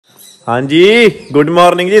हाँ जी good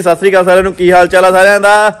morning जी, सत श्री अकाल सारिਆਂ ਨੂੰ। ਕੀ ਹਾਲ ਚਾਲ ਆ ਸਾਰਿਆਂ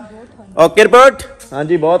ਦਾ? ਓਕੇ ਰਿਪੋर्ट। हाँ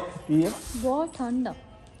जी बहुत की है, बहुत ठंड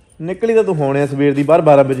निकली तो तू होने सवेर दी बाहर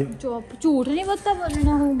 12 बजे। झूठ नहीं पता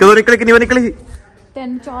बोलना हो। कदों निकली, कितनी बार निकली?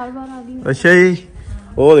 3-4 बार आ गई। अच्छा जी,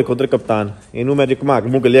 ਉਹ ਦੇਖੋ ਉਧਰ ਕਪਤਾਨ, ਇਹਨੂੰ ਮੈਂ ਘੁਮਾ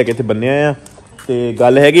ਕੇ ਲਿਆ ਕੇ ਇੱਥੇ ਬੰਨਿਆ ਆ ਤੇ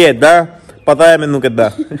ਗੱਲ ਹੈਗੀ ਏਦਾਂ, ਪਤਾ ਹੈ ਮੈਨੂੰ ਕਿੱਦਾਂ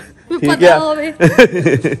ਠੀਕ ਆ।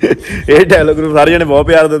 ਇਹ ਡਾਇਲੋਗ ਨੂੰ ਸਾਰੇ ਜਣੇ ਬਹੁਤ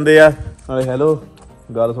ਪਿਆਰ ਦਿੰਦੇ ਆ। ਹਾਏ ਹੈਲੋ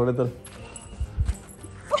ਗੱਲ ਸੁਣ ਇੱਧਰ,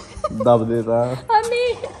 ਦੱਬ ਦੇ ਤਾਂ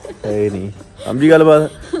ਨਹੀਂ ਸਮਝੀ ਗੱਲਬਾਤ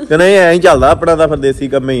ਤੇ ਨਹੀਂ ਐਂ ਹੀ ਚੱਲਦਾ ਆਪਣਾ ਤਾਂ ਫਿਰ ਦੇਸੀ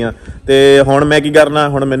ਕੰਮ ਹੀ ਆ। ਤੇ ਹੁਣ ਮੈਂ ਕੀ ਕਰਨਾ,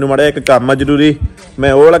 ਹੁਣ ਮੈਨੂੰ ਮਾੜਾ ਇੱਕ ਕੰਮ ਆ ਜ਼ਰੂਰੀ,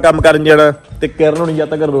 ਮੈਂ ਉਹ ਵਾਲਾ ਕੰਮ ਕਰਨ ਜਾਣਾ ਤੇ ਕਰਨ ਹੋਣੀ ਜਦ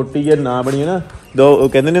ਤੱਕ ਰੋਟੀ ਜੇ ਨਾ ਬਣੀ ਨਾ ਦੋ ਉਹ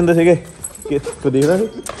ਕਹਿੰਦੇ ਨਹੀਂ ਹੁੰਦੇ ਸੀਗੇ ਕੋਈ ਦੇਖਦਾ ਸੀ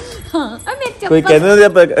ਕੋਈ ਕਹਿੰਦੇ ਹੁੰਦੇ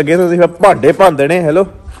ਅੱਗੇ ਤੁਸੀਂ ਭਾਂਡੇ ਭੰਦੇ ਨੇ। ਹੈਲੋ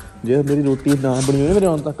ਜੇ ਮੇਰੀ ਰੋਟੀ ਨਾ ਬਣੀ ਹੋਈ ਮੇਰੇ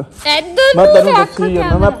ਆਉਣ ਤੱਕ ਮੈਂ ਤੈਨੂੰ ਦੱਸੀ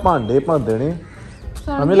ਜਾਂਦਾ ਮੈਂ ਭਾਂਡੇ ਭੰਦੇ ਨੇ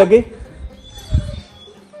ਸਮਝ ਲੱਗੇ।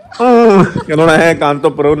 ਕਹਿੰਦਾ ਹੁਣ ਐ ਕੰਨ ਤੋਂ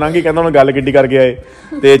ਪਰੋ ਲੰਘੀ, ਕਹਿੰਦਾ ਹੁਣ ਗੱਲ ਕਿੱਡੀ ਕਰਕੇ ਆਏ।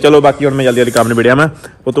 ਤੇ ਚਲੋ ਬਾਕੀ ਹੁਣ ਮੈਂ ਜਲਦੀ ਜਲਦੀ ਕੰਮ ਨਿਬੜਿਆ ਮੈਂ,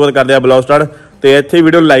 ਉਸ ਤੋਂ ਬਾਅਦ ਕਰਦੇ ਆ ਬਲੌਗ ਸਟਾਰਟ। ਤੇ ਇੱਥੇ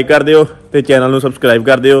ਵੀਡੀਓ ਲਾਈਕ ਕਰ ਦਿਓ ਤੇ ਚੈਨਲ ਨੂੰ ਸਬਸਕ੍ਰਾਈਬ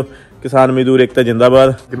ਕਰ ਦਿਓ। ਕਿਸਾਨ ਮਜ਼ਦੂਰ ਏਕਤਾ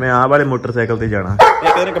ਜਿੰਦਾਬਾਦ। ਮੈਂ ਆਹ ਵਾਲੇ ਮੋਟਰਸਾਈਕਲ ਤੇ ਜਾਣਾ।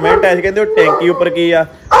 ਇੱਕ ਦਿਨ ਕਮੈਂਟ ਆਇਆ ਸੀ, ਕਹਿੰਦੇ ਉਹ ਟੈਂਕੀ ਉੱਪਰ ਕੀ ਆ,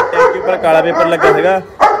 ਟੈਂਕੀ ਉੱਪਰ ਕਾਲਾ ਪੇਪਰ ਲੱਗਾ ਸੀਗਾ,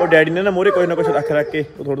 ਉਹ ਡੈਡੀ ਨੇ ਨਾ ਮੂਹਰੇ ਕੁਛ ਨਾ ਕੁਛ ਰੱਖ ਕੇ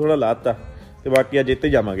ਉਹ ਥੋੜਾ ਥੋੜਾ ਲਾਤਾ। ਤੇ ਬਾਕੀ ਅੱਜ ਇੱਥੇ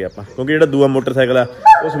ਜਾਵਾਂਗੇ ਆਪਾਂ, ਕਿਉਂਕਿ ਜਿਹੜਾ ਦੂਆ ਮੋਟਰਸਾਈਕਲ ਆ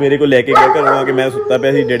ਉਹ ਸਵੇਰੇ ਕੋਲ ਲੈ ਕੇ ਗਿਆ ਘਰੋਂ ਆ ਕੇ, ਮੈਂ ਸੁੱਤਾ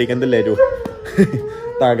ਪਿਆ ਸੀ, ਡੈਡੀ ਕਹਿੰਦੇ ਲੈ ਜਾਓ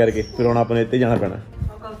ਤਾਂ ਕਰਕੇ ਫਿਰ ਹੁਣ ਆਪਾਂ ਨੂੰ ਇੱਥੇ ਜਾਣਾ ਪੈਣਾ।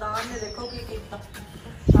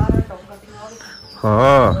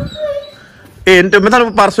 ਹਾਂ ਇਹ ਮੈਂ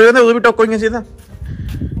ਤੁਹਾਨੂੰ ਪਰਸੋਂ ਕਹਿੰਦੇ ਉਦੋਂ ਵੀ ਟੋਕ ਹੋਈਆਂ ਸੀ ਤਾਂ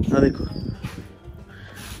ਆ ਦੇਖੋ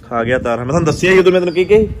ਖਾ ਗਿਆ ਤਾਰਾ। ਮੈਂ ਤੁਹਾਨੂੰ ਦੱਸਿਆ ਜਦੋਂ ਮੈਂ ਤੈਨੂੰ ਕੀ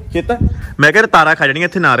ਕਹੀ ਚੇਤਾ, ਮੈਂ ਕਿਹਾ ਤਾਰਾ ਖਾ ਜਾਣੀਆਂ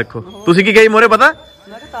ਇੱਥੇ ਨਾ ਰੱਖੋ। ਤੁਸੀਂ ਕੀ ਕਹੀ ਮੋਰੇ ਪਤਾ?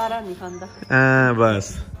 ਮੈਂ ਕਿਹਾ ਤਾਰਾ ਨਹੀਂ ਖਾਂਦਾ। ਹਾਂ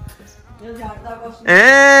ਬਸ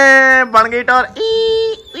ਐ ਬਣ ਗਈ ਟੌਰ।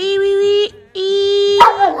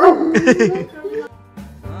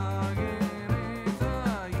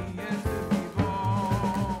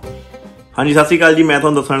 ਹਾਂਜੀ ਸਤਿ ਸ਼੍ਰੀ ਅਕਾਲ ਜੀ, ਮੈਂ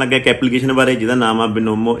ਤੁਹਾਨੂੰ ਦੱਸਣ ਲੱਗਾ ਇੱਕ ਐਪਲੀਕੇਸ਼ਨ ਬਾਰੇ ਜਿਹਦਾ ਨਾਮ ਆ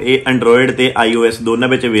ਬਿਨੋਮੋ। ਇਹ ਐਂਡਰੋਇਡ ਤੇ iOS ਦੋਨਾਂ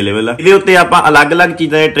ਵਿੱਚ ਅਵੇਲੇਬਲ ਆ। ਇਹਦੇ ਉੱਤੇ ਆਪਾਂ ਅਲੱਗ-ਅਲੱਗ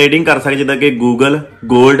ਚੀਜ਼ਾਂ ਦੀ ਟ੍ਰੇਡਿੰਗ ਕਰ ਸਕਦੇ, ਜਿੱਦਾਂ ਕਿ ਗੂਗਲ,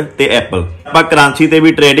 ਗੋਲਡ ਤੇ ਐਪਲ। ਆਪਾਂ ਕਰੰਸੀ ਤੇ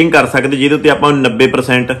ਵੀ ਟ੍ਰੇਡਿੰਗ ਕਰ ਸਕਦੇ, ਜਿਹਦੇ ਉੱਤੇ ਆਪਾਂ ਨੂੰ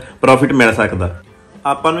 90% ਪ੍ਰੋਫਿਟ ਮਿਲ ਸਕਦਾ।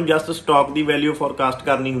 ਆਪਾਂ ਨੂੰ ਜਸਟ ਸਟਾਕ ਦੀ ਵੈਲਿਊ ਫੋਰਕਾਸਟ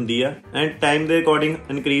ਕਰਨੀ ਹੁੰਦੀ ਆ ਐਂਡ ਟਾਈਮ ਦੇ ਅਕੋਰਡਿੰਗ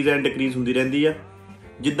ਇਨਕਰੀਜ਼ ਐਂਡ ਡਿਕਰੀਜ਼ ਹੁੰਦੀ ਰਹਿੰਦੀ ਆ।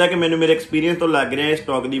 ਜਿੱਦਾਂ ਕਿ ਮੈਨੂੰ ਮੇਰੇ ਐਕਸਪੀਰੀਅੰਸ ਤੋਂ ਲੱਗ ਰਿਹਾ ਇਹ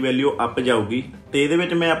ਸਟਾਕ ਦੀ ਵੈਲਿਊ ਅਪ ਜਾਊਗੀ ਤੇ ਇਹਦੇ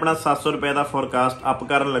ਵਿੱਚ ਮੈਂ ਆਪਣਾ 700 ਰੁਪਏ ਦਾ ਫੋਰਕਾਸਟ ਅਪ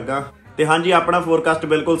ਕਰਨ ਲੱਗਾ। ਤੇ ਹਾਂਜੀ ਆਪਣਾ ਫੋਰਕਾਸਟ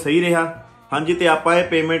ਬਿਲਕੁਲ ਸਹੀ ਰਿਹਾ। ਹਾਂਜੀ ਤੇ ਆਪਾਂ ਇਹ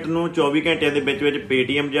ਪੇਮੈਂਟ ਨੂੰ 24 ਘੰਟਿਆਂ ਦੇ ਵਿੱਚ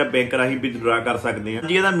ਪੇਟੀਐਮ ਜਾਂ ਬੈਂਕ ਰਾਹੀਂ ਵਿਦਡਰਾ ਕਰ ਸਕਦੇ ਹਾਂ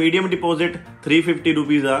ਜੀ। ਇਹਦਾ ਮੀਡੀਅਮ ਡਿਪੋਜ਼ਿਟ 350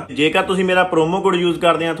 ਰੁਪੀਜ਼ ਆ। ਜੇਕਰ ਤੁਸੀਂ ਮੇਰਾ ਪ੍ਰੋਮੋ ਕੋਡ ਯੂਜ਼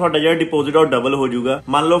ਕਰਦੇ ਆ ਤੁਹਾਡਾ ਜਿਹੜਾ ਡਿਪੋਜ਼ਿਟ ਉਹ ਡਬਲ ਹੋ ਜਾਊਗਾ।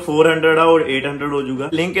 ਮੰਨ ਲਓ 400 ਆ ਉਹ 800 ਹੋ ਜਾਊਗਾ।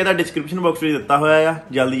 ਲਿੰਕ ਇਹਦਾ ਡਿਸਕ੍ਰਿਪਸ਼ਨ ਬਾਕਸ ਵਿੱਚ ਦਿੱਤਾ ਹੋਇਆ ਆ।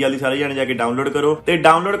 ਜਲਦੀ ਸਾਰੇ ਜਾਣੇ ਜਾ ਕੇ ਡਾਊਨਲੋਡ ਕਰੋ ਤੇ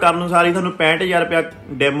ਡਾਊਨਲੋਡ ਕਰਨ ਨੂੰ ਸਾਰੀ ਤੁਹਾਨੂੰ 65000 ਰੁਪਇਆ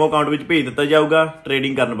ਡੈਮੋ ਅਕਾਊਂਟ ਵਿੱਚ ਭੇਜ ਦਿੱਤਾ ਜਾਊਗਾ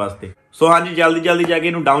ਟ੍ਰੇਡਿੰਗ ਕਰਨ ਵਾਸਤੇ। ਸੋ ਹਾਂਜੀ ਜਲਦੀ ਜਾ ਕੇ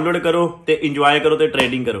ਇਹਨੂੰ ਡਾਊਨਲੋਡ ਕਰੋ ਤੇ ਇੰਜੋਏ ਕਰੋ ਤੇ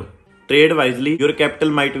ਟ੍ਰੇਡਿੰਗ ਕਰੋ। Trade wisely, your capital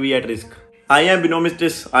might be at risk. I am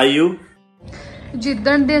ਬਿਨੋਮਿਸਟਿਸ I you.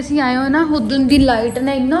 ਜਿੱਦਣ ਦੇ ਅਸੀਂ ਆਏ ਹੋ ਨਾ ਉਦਣ ਦੀ ਲਾਈਟ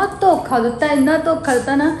ਨੇ ਇੰਨਾ ਧੋਖਾ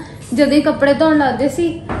ਦਿੱਤਾ ਨਾ। ਜਦੇ ਕੱਪੜੇ ਧੋਣ ਲੱਗਦੇ ਸੀ,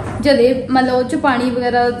 ਜਦੇ ਮਤਲਬ ਉਹ ਚ ਪਾਣੀ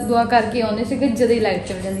ਵਗੈਰਾ ਦੁਆ ਕਰਕੇ ਆਉਂਦੇ ਸੀ ਕਿ ਜਦੇ ਲਾਈਟ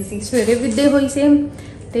ਚਲ ਜਾਂਦੀ ਸੀ। ਸਵੇਰੇ ਵੀ ਇੱਦਾਂ ਹੋਈ ਸੇਮ।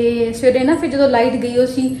 ਤੇ ਸਵੇਰੇ ਨਾ ਫਿਰ ਜਦੋਂ ਲਾਈਟ ਗਈ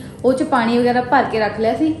ਉਹ ਚ ਪਾਣੀ ਵਗੈਰਾ ਭਰ ਕੇ ਰੱਖ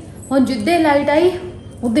ਲਿਆ ਸੀ। ਹੁਣ ਜਿੱਦੇ ਲਾਈਟ ਆਈ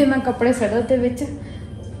ਉਦੇ ਮੈਂ ਕੱਪੜੇ ਸੜਕ ਦੇ ਵਿੱਚ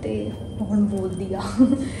ਤੇ ਹੁਣ ਬੋਲਦੀ ਆ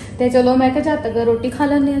ਤੇ ਚਲੋ ਮੈਂ ਕਿਹਾ ਜਦ ਤੱਕ ਰੋਟੀ ਖਾ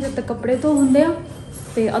ਲੈਂਦੇ ਆ, ਜਦ ਤੱਕ ਕੱਪੜੇ ਧੋ ਹੁੰਦੇ ਆ।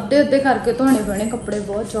 ਤੇ ਅੱਧੇ ਕਰਕੇ ਧੋਣੇ ਪੈਣੇ ਕੱਪੜੇ,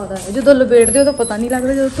 ਬਹੁਤ ਜ਼ਿਆਦਾ ਹੈ। ਜਦੋਂ ਲਪੇਟਦੇ ਉਦੋਂ ਪਤਾ ਨਹੀਂ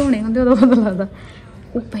ਲੱਗਦਾ, ਜਦੋਂ ਧੋਣੇ ਹੁੰਦੇ ਉਦੋਂ ਪਤਾ ਲੱਗਦਾ।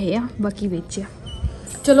 ਉਹ ਪਏ ਆ ਬਾਕੀ ਵਿੱਚ ਆ।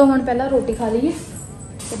 ਚਲੋ ਹੁਣ ਪਹਿਲਾਂ ਰੋਟੀ ਖਾ ਲਈਏ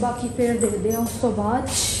ਤੇ ਬਾਕੀ ਫਿਰ ਦੇਖਦੇ ਆ ਉਸ ਤੋਂ ਬਾਅਦ।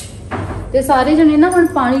 ਤੇ ਸਾਰੇ ਜਣੇ ਨਾ ਹੁਣ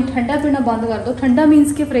ਪਾਣੀ ਠੰਡਾ ਪੀਣਾ ਬੰਦ ਕਰ ਦਿਓ। ਠੰਡਾ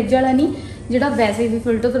ਮੀਨਸ ਕਿ ਫਰਿੱਜ ਵਾਲਾ ਨਹੀਂ, ਜਿਹੜਾ ਵੈਸੇ ਵੀ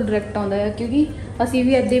ਫਿਲਟਰ ਤੋਂ ਡਾਇਰੈਕਟ ਆਉਂਦਾ ਹੈ, ਕਿਉਂਕਿ ਅਸੀਂ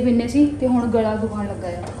ਵੀ ਇੱਦਾਂ ਪੀਂਦੇ ਸੀ ਤੇ ਹੁਣ ਗਲਾ ਦੁਖਣ ਲੱਗਾ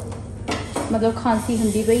ਆ, ਮਤਲਬ ਖਾਂਸੀ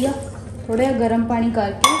ਹੁੰਦੀ ਪਈ ਆ। ਥੋੜਾ ਜਿਹਾ ਗਰਮ ਪਾਣੀ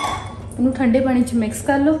ਕਰਕੇ ਉਹਨੂੰ ਠੰਡੇ ਪਾਣੀ 'ਚ ਮਿਕਸ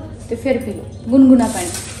ਕਰ ਲਓ ਤੇ ਫਿਰ ਪੀ ਲਓ ਗੁਨਗੁਨਾ ਪਾਣੀ।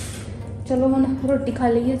 ਚਲੋ ਹੁਣ ਰੋਟੀ ਖਾ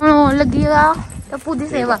ਲਈਏ। ਹੁਣ ਲੱਗੀ ਆ ਟੱਪੂ ਦੀ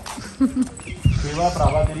ਸੇਵਾ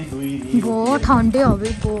ਭਰਾਵਾ ਤੇਰੀ ਦੂਈ ਦੀ। ਬਹੁਤ ਠੰਡੇ ਹੋਵੇ,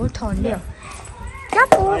 ਬਹੁਤ ਠੰਡੇ ਆ। ਕਿਆ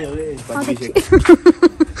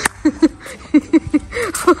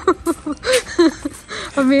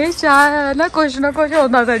ਹਮੇਸ਼ਾ ਨਾ ਕੁਛ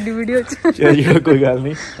ਹੁੰਦਾ ਸਾਡੀ ਵੀਡੀਓ 'ਚ। ਚਲ ਕੋਈ ਗੱਲ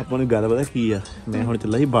ਨਹੀਂ, ਆਪਾਂ ਨੂੰ ਗੱਲ ਪਤਾ ਕੀ ਆ, ਮੈਂ ਹੁਣ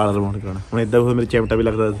ਚੱਲਾ ਸੀ ਵਾਲ ਰਵਾਉਣ ਕਰਾਉਣਾ। ਹੁਣ ਏਦਾਂ ਮੇਰੇ ਚਿਮਟਾ ਵੀ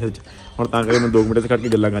ਲੱਗਦਾ ਸਿਰ 'ਚ, ਹੁਣ ਤਾਂ ਕਰਕੇ ਮੈਨੂੰ 2 ਮਿੰਟ 'ਚ ਕੱਢ ਕੇ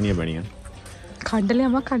ਗੱਲਾਂ ਕਰਨੀਆਂ ਪੈਣੀਆਂ। ਖੰਡ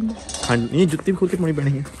ਲਿਆਵਾਂ? ਖੰਡ ਨਹੀਂ, ਜੁੱਤੀ ਵੀ ਖੋਲ ਕੇ ਪਾਉਣੀ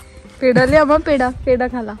ਪੈਣੀ ਹੈ। ਪੇੜਾ ਲਿਆਵਾਂ? ਪੇੜਾ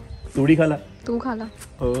ਖਾ ਲਾ। ਤੂੜੀ ਖਾ ਲਾ। ਤੂੰ ਖਾ ਲਾ।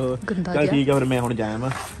 ਚੱਲ ਠੀਕ ਆ ਫਿਰ ਮੈਂ ਹੁਣ ਜਾਇਆ ਵਾ।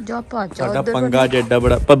 ਸਾਡਾ ਪੰਗਾ ਜੱਡਾ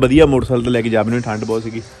ਬੜਾ, ਪਰ ਵਧੀਆ ਮੋਟਰਸਾਈਕਲ ਤੇ ਲੈ ਕੇ ਜਾ, ਮੈਨੂੰ ਠੰਡ ਬਹੁਤ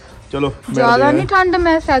ਸੀਗੀ। ਚਲੋ ਜ਼ਿਆਦਾ ਨਹੀਂ ਠੰਡ,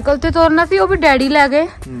 ਮੈਂ ਸਾਈਕਲ ਤੇ ਤੁਰਨਾ ਸੀ, ਉਹ ਵੀ ਡੈਡੀ ਲੈ ਗਏ।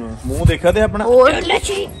 ਮੂੰਹ ਦੇਖਿਆ ਤੇ ਆਪਣਾ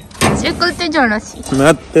ਸਾਈਕਲ ਤੇ ਜਾਣਾ ਸੀ।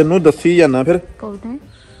 ਮੈਂ ਤੈਨੂੰ ਦੱਸੀ ਜਾਣਾ ਫਿਰ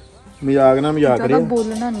ਮਜ਼ਾਕ ਨਾ ਮਜ਼ਾਕ ਕਰੇ,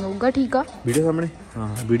 ਬੋਲਣਾ ਨਹੀਂ ਹੋਊਗਾ ਠੀਕ ਆ ਵੀਡੀਓ ਸਾਹਮਣੇ। ਹਾਂ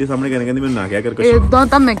ਵੀਡੀਓ ਸਾਹਮਣੇ ਕਹਿੰਦੀ ਮੈਨੂੰ ਨਾ ਕਿਹਾ ਕਰ ਕੁਛ। ਇਦਾਂ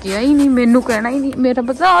ਤਾਂ ਮੈਂ ਕਿਹਾ ਹੀ ਨਹੀਂ, ਮੈਨੂੰ ਕਹਿਣਾ ਹੀ ਨਹੀਂ, ਮੇਰਾ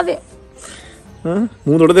ਪਤਾ ਆ ਦੇ। ਹਾਂ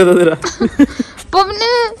ਮੂੰਹ ਥੋੜਾ ਦੇ ਤੇਰਾ ਪਵਨੇ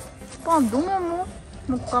ਭਾਂਦੂ ਮੈਂ ਮੂੰਹ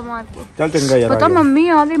ਮੁੱਕਾ ਮਾਰ ਕੇ। ਚੱਲ ਚੰਗਾ ਯਾਰ। ਪਤਾ ਮੰਮੀ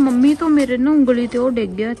ਆ ਦੇ ਮੰਮੀ ਤੋਂ ਮੇਰੇ ਨੂੰ ਉਂਗਲੀ ਤੇ ਉਹ ਡਿੱਗ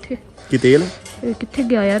ਗਿਆ ਇੱਥੇ। ਕੀ ਤੇਲ? ਇਹ ਕਿੱਥੇ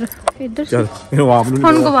ਗਿਆ ਯਾਰ? ਇੱਧਰ ਚੱਲ ਇਹਨੂੰ ਆਪ ਨੂੰ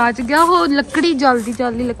ਹੁਣ ਗਵਾਚ ਗਿਆ ਉਹ। ਲੱਕੜੀ ਜਲਦੀ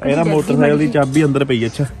ਲੱਕੜੀ। ਇਹਦਾ ਮੋਟਰਸਾਈਕਲ ਦੀ ਚਾਬੀ ਅੰਦਰ ਪਈ।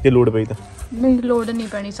 ਅੱਛਾ ਜੇ ਲੋੜ ਪਈ ਤਾਂ। ਨਹੀਂ ਲੋੜ ਨਹੀਂ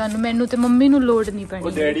ਪੈਣੀ ਸਾਨੂੰ, ਮੈਨੂੰ ਤੇ ਮੰਮੀ ਨੂੰ ਲੋੜ ਨਹੀਂ ਪੈਣੀ।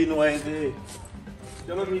 ਉਹ ਡੈਡੀ ਨੂੰ ਆਏ ਤੇ।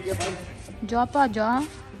 ਚਲੋ ਠੀਕ ਹੈ ਭਾਈ। ਜਾ ਭਾ ਜਾ।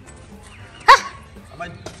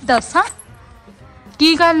 ਦੱਸਾਂ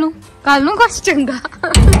ਕੀ ਕੱਲ ਨੂੰ ਕੁਛ ਚੰਗਾ।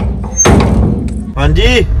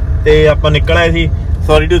 ਹਾਂਜੀ ਤੇ ਆਪਾਂ ਨਿਕਲ ਆਏ ਸੀ।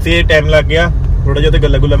 ਸੌਰੀ ਟੂ ਸੇ ਟਾਈਮ ਲੱਗ ਗਿਆ ਥੋੜਾ ਜਿਹਾ, ਤੇ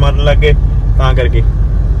ਗੱਲਾਂ ਗੁੱਲਾਂ ਮਾਰਨ ਲੱਗ ਗਏ ਤਾਂ ਕਰਕੇ।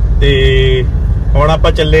 ਤੇ ਹੁਣ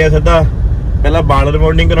ਆਪਾਂ ਚੱਲੇ ਆ ਸਿੱਧਾ, ਪਹਿਲਾਂ ਬਾਲ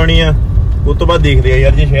ਰਿਬੌਂਡਿੰਗ ਕਰਾਉਣੀ ਆ, ਉਸ ਤੋਂ ਬਾਅਦ ਦੇਖਦੇ ਆ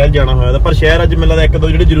ਯਾਰ ਜੇ ਸ਼ਹਿਰ ਜਾਣਾ ਹੋਇਆ ਤਾਂ। ਪਰ ਸ਼ਹਿਰ ਅੱਜ ਮੈਨੂੰ ਲੱਗਦਾ ਇੱਕ ਦੋ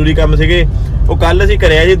ਜਿਹੜੇ ਜ਼ਰੂਰੀ ਕੰਮ ਸੀਗੇ ਉਹ ਕੱਲ ਅਸੀਂ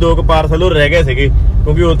ਕਰਿਆ ਜੀ। 2 ਪਾਰਸਲ ਉਹ ਰਹਿ ਗਏ ਸੀਗੇ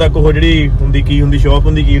ਕਿਉਂਕਿ ਉਦੋਂ ਤੱਕ ਉਹ ਜਿਹੜੀ ਹੁੰਦੀ ਸ਼ੌਪ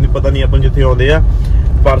ਹੁੰਦੀ ਕੀ ਹੁੰਦੀ ਪਤਾ ਨਹੀਂ, ਆਪਾਂ ਜਿੱਥੇ ਆਉਂਦੇ ਆ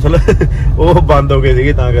ਪਾਰਸਲ ਉਹ ਬੰਦ ਹੋ ਗਏ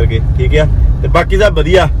ਸੀਗੇ ਤਾਂ ਕਰਕੇ। ਠੀਕ ਆ ਤੇ ਬਾਕੀ ਸਭ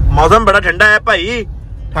ਵਧੀਆ। ਮੌਸਮ ਬੜਾ ਠੰਡਾ ਹੈ ਭਾਈ।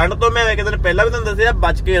 ਠੰਡ ਤੋਂ ਮੈਂ ਇੱਕ ਦਿਨ ਪਹਿਲਾਂ ਵੀ ਤੁਹਾਨੂੰ ਦੱਸਿਆ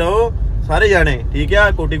ਬਚ ਕੇ ਰਹੋ ਸਾਰੇ ਜਾਣੇ। ਠੀਕ ਆ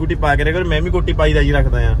ਕੋਟੀ ਪਾ ਕੇ ਰਹੋ। ਮੈਂ ਵੀ ਕੋਟੀ ਪਾਈ ਦਾ ਜੀ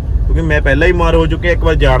ਰੱਖਦਾ ਆ ਕਿਉਂਕਿ ਮੈਂ ਪਹਿਲਾਂ ਹੀ ਮਾਰ ਹੋ ਚੁੱਕਿਆ ਇੱਕ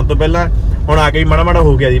ਵਾਰ ਜਾਣ ਤੋਂ ਪਹਿਲਾਂ। ਹੁਣ ਆ ਕੇ ਹੀ ਮਾੜਾ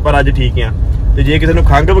ਹੋ ਗਿਆ ਜੀ, ਪਰ ਅੱਜ ਠੀਕ ਆ। ਤੇ ਜੇ ਕਿਸੇ ਨੂੰ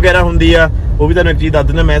ਖੰਘ ਵਗੈਰਾ ਹੁੰਦੀ ਆ ਉਹ ਵੀ ਤੁਹਾਨੂੰ ਇੱਕ ਚੀਜ਼ ਦੱਸ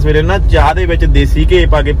ਦਿੰਦਾ, ਮੈਂ ਸਵੇਰੇ ਨਾ ਚਾਹ ਦੇ ਵਿੱਚ ਦੇਸੀ ਘੇ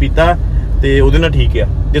ਪਾ ਕੇ ਪੀਤਾ ਤੇ ਉਹਦੇ ਨਾਲ ਠੀਕ ਆ।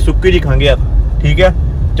 ਜੇ ਸੁੱਕੀ ਜੀ ਖੰਘ ਆ ਠੀਕ ਆ।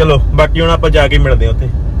 ਚਲੋ ਬਾਕੀ ਹੁਣ ਆਪਾਂ ਜਾ ਕੇ ਮਿਲਦੇ ਆ ਉੱਥੇ।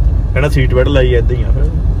 ਕਹਿੰਦਾ ਸੀਟ ਬੈਲਟ ਲਾਈ ਏਦਾਂ ਹੀ ਆ ਫਿਰ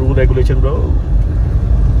ਰੂਲ ਰੈਗੂਲੇਸ਼ਨ ਬ్రో।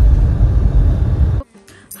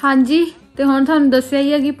 ਹਾਂਜੀ ਤੇ ਹੁਣ ਤੁਹਾਨੂੰ ਦੱਸਿਆ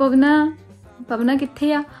ਹੀ ਹੈ ਕਿ ਪਵਨਾ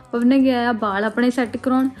ਕਿੱਥੇ ਆ। ਪਵਨਾ ਗਿਆ ਆ ਬਾਲ ਆਪਣੇ ਸੈੱਟ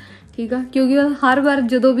ਕਰਾਉਣ। ਠੀਕ ਆ ਕਿਉਂਕਿ ਹਰ ਵਾਰ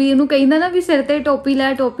ਜਦੋਂ ਵੀ ਇਹਨੂੰ ਕਹਿੰਦਾ ਨਾ ਵੀ ਸਿਰ ਤੇ ਟੋਪੀ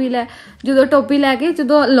ਲੈ ਜਦੋਂ ਟੋਪੀ ਲੈ ਕੇ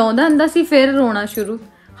ਜਦੋਂ ਲਾਉਂਦਾ ਹੁੰਦਾ ਸੀ ਫਿਰ ਰੋਣਾ ਸ਼ੁਰੂ।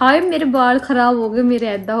 ਹਾਏ ਮੇਰੇ ਬਾਲ ਖਰਾਬ ਹੋ ਗਏ, ਮੇਰੇ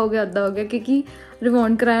ਏਦਾਂ ਹੋ ਗਿਆ ਕਿਉਂਕਿ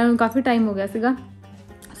ਰਿਬੌਂਡ ਕਰਾਇਆ ਨੂੰ ਕਾਫੀ ਟਾਈਮ ਹੋ ਗਿਆ ਸੀਗਾ।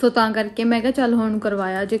 ਸੋ ਤਾਂ ਕਰਕੇ ਮੈਂ ਕਿਹਾ ਚੱਲ ਹੁਣ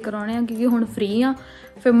ਕਰਵਾਇਆ ਜੇ ਕਰਾਉਣੇ ਆ ਕਿਉਂਕਿ ਹੁਣ ਫ੍ਰੀ ਆ।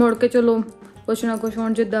 ਫਿਰ ਮੁੜ ਕੇ ਚਲੋ ਕੁਛ ਨਾ ਕੁਛ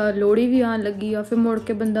ਹੁਣ ਜਿੱਦਾਂ ਲੋਹੜੀ ਵੀ ਆਉਣ ਲੱਗੀ ਆ ਫਿਰ ਮੁੜ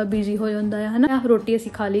ਕੇ ਬੰਦਾ ਬਿਜ਼ੀ ਹੋ ਜਾਂਦਾ ਹੈ ਹਨਾ। ਰੋਟੀ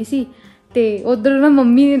ਅਸੀਂ ਖਾ ਲਈ ਸੀ ਤੇ ਉਧਰ ਨਾ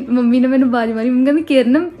ਮੰਮੀ ਨੇ ਮੈਨੂੰ ਆਵਾਜ਼ ਮਾਰੀ। ਮੰਮੀ ਕਹਿੰਦੀ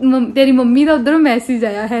ਕਿਰਨ ਤੇਰੀ ਮੰਮੀ ਦਾ ਉਧਰੋਂ ਮੈਸੇਜ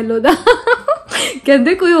ਆਇਆ ਹੈਲੋ ਦਾ।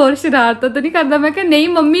 ਕਹਿੰਦੇ ਕੋਈ ਹੋਰ ਸ਼ਰਾਰਤ ਤਾਂ ਨਹੀਂ ਕਰਦਾ? ਮੈਂ ਕਿਹਾ ਨਹੀਂ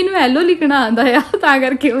ਮੰਮੀ ਨੂੰ ਹੈਲੋ ਲਿਖਣਾ ਆਉਂਦਾ ਆ ਤਾਂ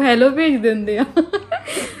ਕਰਕੇ ਉਹ ਹੈਲੋ ਭੇਜ ਦਿੰਦੇ ਆ।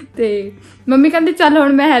 ਤੇ ਮੰਮੀ ਕਹਿੰਦੇ ਚੱਲ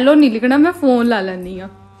ਹੁਣ ਮੈਂ ਹੈਲੋ ਨਹੀਂ ਲਿਖਣਾ ਮੈਂ ਫੋਨ ਲਾ ਲੈਂਦੀ ਆ।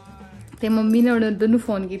 ਤੇ ਮੰਮੀ ਨੇ ਹੁਣ ਉਧਰ ਨੂੰ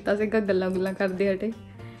ਫੋਨ ਕੀਤਾ ਸੀਗਾ, ਗੱਲਾਂ ਗੁੱਲਾਂ ਕਰਦੇ ਹਟੇ।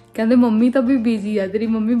 ਕਹਿੰਦੇ ਮੰਮੀ ਤਾਂ ਵੀ ਬਿਜ਼ੀ ਆ, ਤੇਰੀ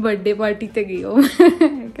ਮੰਮੀ ਬਰਥਡੇ ਪਾਰਟੀ ਤੇ ਗਈ ਉਹ।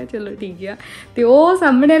 ਮੈਂ ਕਿਹਾ ਚਲੋ ਠੀਕ ਆ। ਤੇ ਉਹ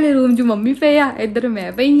ਸਾਹਮਣੇ ਵਾਲੇ ਰੂਮ 'ਚ ਮੰਮੀ ਪਏ ਆ, ਇੱਧਰ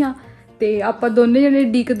ਮੈਂ ਪਈ ਆ। ਤੇ ਆਪਾਂ ਦੋਨੇ ਜਣੇ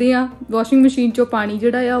ਡਿੱਗਦੇ ਆ ਵਾਸ਼ਿੰਗ ਮਸ਼ੀਨ 'ਚੋਂ ਪਾਣੀ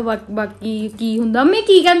ਜਿਹੜਾ ਆ। ਬਾਕੀ ਕੀ ਹੁੰਦਾ ਮੈਂ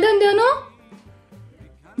ਕੀ ਕਹਿੰਦੇ ਹੁੰਦੇ ਉਹਨੂੰ,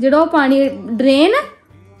 ਜਿਹੜਾ ਉਹ ਪਾਣੀ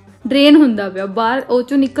ਡਰੇਨ ਹੁੰਦਾ ਪਿਆ ਬਾਹਰ ਉਹ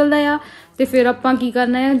 'ਚੋਂ ਨਿਕਲਦਾ ਆ। ਤੇ ਫਿਰ ਆਪਾਂ ਕੀ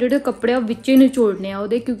ਕਰਨਾ ਆ, ਜਿਹੜੇ ਕੱਪੜੇ ਆ ਵਿੱਚ ਹੀ ਨਿਚੋੜਨੇ ਆ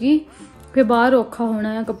ਉਹਦੇ, ਕਿਉਂਕਿ ਫਿਰ ਬਾਹਰ ਔਖਾ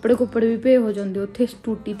ਹੋਣਾ ਆ। ਕੱਪੜੇ ਵੀ ਭੇ ਹੋ ਜਾਂਦੇ ਉੱਥੇ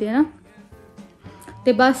ਟੂਟੀ ਤੇ ਨਾ।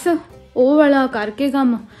 ਤੇ ਬਸ ਉਹ ਵਾਲਾ ਕਰਕੇ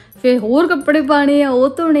ਕੰਮ, ਫਿਰ ਹੋਰ ਕੱਪੜੇ ਪਾਣੇ ਆ ਉਹ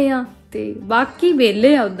ਧੋਣੇ ਆ ਤੇ ਬਾਕੀ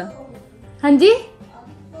ਵਿਹਲੇ ਆ ਉੱਦਾਂ। ਹਾਂਜੀ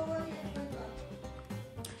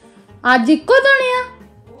ਅੱਜ ਇੱਕੋ ਧੋਣੇ ਆ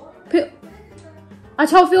ਫਿਰ?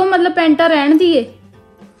 ਅੱਛਾ ਫਿਰ ਉਹ ਮਤਲਬ ਪੈਂਟਾਂ ਰਹਿਣ ਦੀਏ।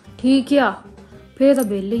 ਠੀਕ ਆ ਫਿਰ ਤਾਂ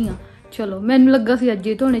ਵਿਹਲੇ ਹੀ ਆ। ਚਲੋ ਮੈਨੂੰ ਲੱਗਾ ਸੀ ਅੱਜ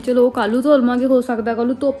ਹੀ ਧੋਣੇ, ਚਲੋ ਉਹ ਕੱਲ੍ਹ ਨੂੰ ਧੋ ਲਵਾਂਗੇ। ਹੋ ਸਕਦਾ ਕੱਲ੍ਹ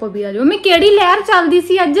ਨੂੰ ਧੁੱਪ ਵੀ ਆ ਜਾਵੇ। ਮੈਂ ਕਿਹੜੀ ਲਹਿਰ ਚੱਲਦੀ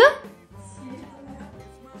ਸੀ ਅੱਜ?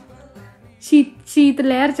 ਸ਼ੀਤ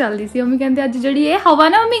ਲਹਿਰ ਚੱਲਦੀ ਸੀ। ਮੰਮੀ ਕਹਿੰਦੇ ਅੱਜ ਜਿਹੜੀ ਇਹ ਹਵਾ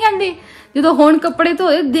ਨਾ, ਮੰਮੀ ਕਹਿੰਦੇ ਜਦੋਂ ਹੁਣ ਕੱਪੜੇ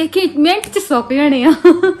ਧੋਏ ਦੇਖੀ ਮਿੰਟ 'ਚ ਸੁੱਕ ਜਾਣੇ ਆ।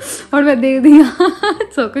 ਹੁਣ ਮੈਂ ਦੇਖਦੀ ਆ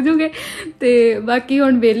ਸੁੱਕ ਜੂਗੇ। ਤੇ ਬਾਕੀ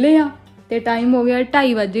ਹੁਣ ਵਿਹਲੇ ਆ ਤੇ ਟਾਈਮ ਹੋ ਗਿਆ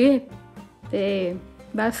 2:30 ਵਜੇ। ਤੇ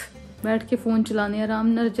ਬਸ ਬੈਠ ਕੇ ਫੋਨ ਚਲਾਉਂਦੇ ਆ, ਆਰਾਮ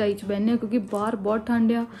ਨਾਲ ਰਜਾਈ 'ਚ ਬਹਿੰਦੇ ਆ ਕਿਉਂਕਿ ਬਾਹਰ ਬਹੁਤ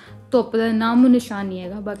ਠੰਡ ਆ। ਧੁੱਪ ਦਾ ਨਾਮ ਨਿਸ਼ਾਨ ਨਹੀਂ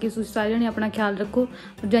ਹੈਗਾ। ਬਾਕੀ ਤੁਸੀਂ ਸਾਰੇ ਜਣੇ ਆਪਣਾ ਖਿਆਲ ਰੱਖੋ,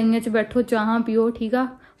 ਰਜਾਈਆਂ 'ਚ ਬੈਠੋ, ਚਾਹਾਂ ਪੀਓ। ਠੀਕ ਆ,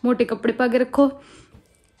 ਮੋਟੇ ਕੱਪੜੇ ਪਾ ਕੇ ਰੱਖੋ।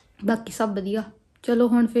 ਬਾਕੀ ਸਭ ਵਧੀਆ। ਚਲੋ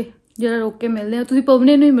ਹੁਣ ਫਿਰ ਜਿਹੜਾ ਰੋਕ ਕੇ ਮਿਲਦੇ ਆ। ਤੁਸੀਂ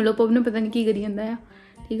ਪਵਨੇ ਨੂੰ ਹੀ ਮਿਲੋ, ਪਵਨੇ ਪਤਾ ਨਹੀਂ ਕੀ ਕਰੀ ਜਾਂਦਾ ਆ।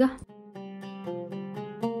 ਠੀਕ ਆ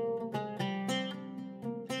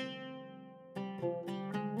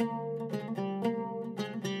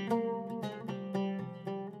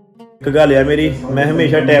ਇੱਕ ਗੱਲ ਆ ਮੇਰੀ, ਮੈਂ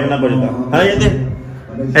ਹਮੇਸ਼ਾ ਟਾਈਮ ਨਾਲ ਪੁੱਜਦਾ ਹਾਂ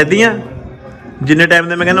ਜਾਂਦੇ ਐਦੀਆਂ ਜਿੰਨੇ ਟਾਈਮ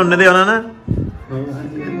ਦੇ ਮੈਂ ਕਹਿੰਦਾ ਉਹਨੇ ਦੇ ਆਉਣਾ ਨਾ।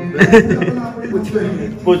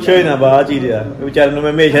 ਪੁੱਛੋ ਹੀ ਨਾ ਬਾਅਦ ਚੀਜ਼ ਆ ਵਿਚਾਰੇ ਨੂੰ।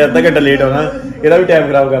 ਮੈਂ ਹਮੇਸ਼ਾ ਅੱਧਾ ਘੰਟਾ ਲੇਟ ਆਉਣਾ, ਇਹਦਾ ਵੀ ਟਾਈਮ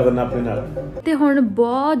ਖਰਾਬ ਕਰ ਦਿੰਦਾ ਆਪਣੇ ਨਾਲ। ਤੇ ਹੁਣ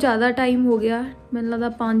ਬਹੁਤ ਜ਼ਿਆਦਾ ਟਾਈਮ ਹੋ ਗਿਆ, ਮੈਨੂੰ ਲੱਗਦਾ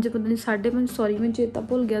 5 ਪਤਾ ਨਹੀਂ 5:30 ਸੌਰੀ ਮੈਂ ਚੇਤਾ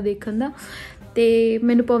ਭੁੱਲ ਗਿਆ ਦੇਖਣ ਦਾ। ਤੇ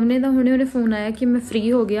ਮੈਨੂੰ ਪਵਨੇ ਦਾ ਹੁਣੇ ਫੋਨ ਆਇਆ ਕਿ ਮੈਂ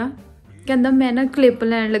ਫ੍ਰੀ ਹੋ ਗਿਆ। ਕਹਿੰਦਾ ਮੈਂ ਨਾ ਕਲਿੱਪ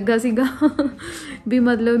ਲੈਣ ਲੱਗਾ ਸੀਗਾ ਵੀ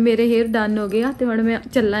ਮਤਲਬ ਮੇਰੇ ਹੇਅਰ ਡਨ ਹੋ ਗਿਆ ਤੇ ਹੁਣ ਮੈਂ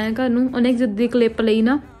ਚੱਲਾਂ ਆ ਘਰ ਨੂੰ। ਉਹਨੇ ਜਦ ਦੀ ਕਲਿੱਪ ਲਈ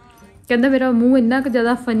ਨਾ ਕਹਿੰਦਾ ਮੇਰਾ ਮੂੰਹ ਇੰਨਾ ਕੁ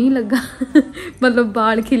ਜ਼ਿਆਦਾ ਫਨੀ ਲੱਗਾ ਮਤਲਬ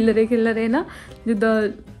ਬਾਲ ਖਿਲਰੇ ਨਾ, ਜਿੱਦਾਂ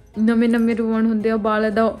ਨਵੇਂ ਰੂਣ ਹੁੰਦੇ ਆ ਬਾਲ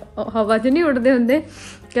ਇੱਦਾਂ ਹਵਾ 'ਚ ਨਹੀਂ ਉੱਡਦੇ ਹੁੰਦੇ।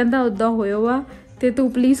 ਕਹਿੰਦਾ ਉੱਦਾਂ ਹੋਇਆ ਵਾ ਤੇ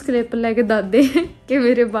ਤੂੰ ਪਲੀਜ਼ ਕਲਿੱਪ ਲੈ ਕੇ ਦੱਸ ਦੇ ਕਿ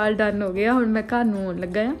ਮੇਰੇ ਬਾਲ ਡਨ ਹੋ ਗਿਆ। ਹੁਣ ਮੈਂ ਘਰ ਨੂੰ ਆਉਣ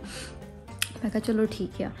ਲੱਗਾ ਆ। ਮੈਂ ਕਿਹਾ ਚਲੋ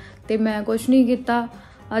ਠੀਕ ਆ। ਤੇ ਮੈਂ ਕੁਛ ਨਹੀਂ ਕੀਤਾ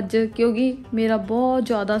ਅੱਜ ਕਿਉਂਕਿ ਮੇਰਾ ਬਹੁਤ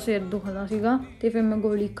ਜ਼ਿਆਦਾ ਸਿਰ ਦੁਖਦਾ ਸੀਗਾ ਤੇ ਫਿਰ ਮੈਂ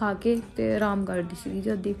ਗੋਲੀ ਖਾ ਕੇ ਤੇ ਆਰਾਮ ਕਰਦੀ ਸੀਗੀ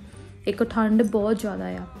ਜਦ ਦੀ। ਇੱਕ ਠੰਡ ਬਹੁਤ ਜ਼ਿਆਦਾ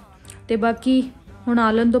ਆ। ਤੇ ਬਾਕੀ ਹੁਣ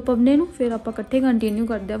ਆ ਲੈਣ ਦੋ ਪਵਨੇ ਨੂੰ, ਫਿਰ ਆਪਾਂ ਇਕੱਠੇ ਕੰਟੀਨਿਊ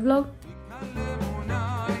ਕਰਦੇ ਆ ਵਲੌਗ।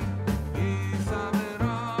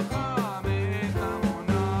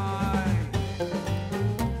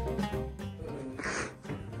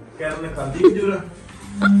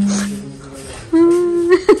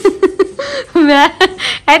 मैं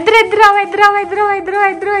इधर इधर आओ इधर आओ इधर आओ इधर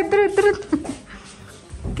इधर इधर इधर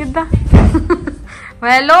किदा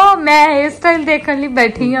हेलो मैं हेयर स्टाइल देखने लिए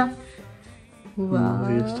बैठी हाँ।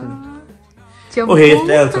 ਉਹ ਹੇਅਰ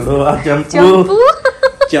ਸਟਾਈਲ ਛੋੜੋ ਆ ਚੰਪੂ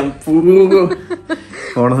ਚੰਪੂ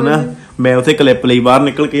ਹੁਣ ਨਾ ਮੈਂ ਉੱਥੇ ਕਲਿੱਪ ਲਈ ਬਾਹਰ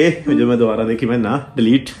ਨਿਕਲ ਕੇ ਜਦੋਂ ਮੈਂ ਦੁਬਾਰਾ ਦੇਖੀ ਮੈਂ ਨਾ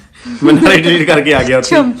ਡਿਲੀਟ ਮੈਂ ਨਾਲੇ ਡਿਲੀਟ ਕਰਕੇ ਆ ਗਿਆ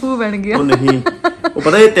ਉੱਥੇ ਚੰਪੂ ਬਣ ਗਿਆ। ਉਹ ਨਹੀਂ ਉਹ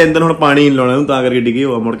ਪਤਾ ਇਹ 3 ਦਿਨ ਹੁਣ ਪਾਣੀ ਨਹੀਂ ਲਾਉਣਾ ਉਹਨੂੰ ਤਾਂ ਕਰਕੇ ਡਿੱਗੇ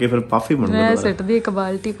ਹੋਆ ਮੁੜ ਕੇ ਫਿਰ ਪਫ ਹੀ ਬਣਦਾ। ਮੈਂ ਸਿੱਟਦੀ ਇੱਕ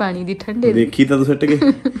ਬਾਲਟੀ ਪਾਣੀ ਦੀ ਠੰਡੇ ਦੇਖੀ ਤਾਂ ਤੂੰ ਸਿੱਟ ਕੇ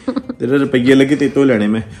ਤੇਰੇ ਰੁਪਈਏ ਲੱਗੇ ਤੇ ਤੋਂ ਲੈਣੇ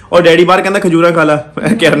ਮੈਂ। ਉਹ ਡੈਡੀ ਬਾਹਰ ਕਹਿੰਦਾ ਖਜੂਰਾ ਖਾ ਲਾ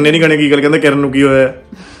ਕਿਰਨ ਨੇ ਨਹੀਂ ਖਾਣੇ ਕੀ ਗੱਲ ਕਹਿੰਦਾ ਕਿਰਨ ਨੂੰ ਕੀ ਹੋਇਆ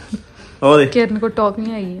ਉਹ ਦੇ ਕਿਰਨ ਕੋ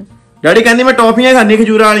ਟੌਫੀਆਂ ਆਈਆਂ ਡੈਡੀ ਕਹਿੰਦੀ ਮੈਂ ਟੌਫੀਆਂ ਖਾਣੀ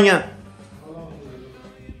ਖਜੂਰਾ ਵਾਲੀਆਂ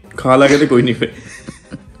ਖਾ ਲਾਂਗੇ ਤੇ ਕੋਈ ਨਹੀਂ ਫਿਰ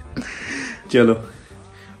ਚਲੋ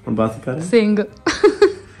ਹੁਣ ਬਸ ਕਰ ਸਿੰਘ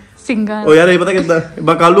ਸਿੰਘਾਂ। ਉਹ ਯਾਰ ਇਹ ਪਤਾ ਕਿੱਦਾਂ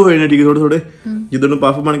ਬਾ ਕੱਲ ਨੂੰ ਹੋਏ ਨੇ ਠੀਕ ਥੋੜੇ ਥੋੜੇ ਜਿੱਦਣ ਨੂੰ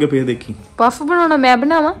ਪਫ ਬਣ ਕੇ ਫੇਰ ਦੇਖੀ। ਪਫ ਬਣਾਉਣਾ ਮੈਂ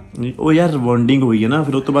ਬਣਾਵਾਂ? ਉਹ ਯਾਰ ਬੌਂਡਿੰਗ ਹੋਈ ਹੈ ਨਾ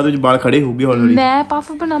ਫਿਰ ਉਸ ਤੋਂ ਬਾਅਦ ਵਿੱਚ ਵਾਲ ਖੜੇ ਹੋ ਗਏ ਹੌਲੀ। ਮੈਂ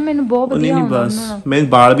ਪਫ ਬਣਾ ਮੈਨੂੰ ਬਹੁਤ ਵਧੀਆ ਨਹੀਂ ਬਸ ਮੈਂ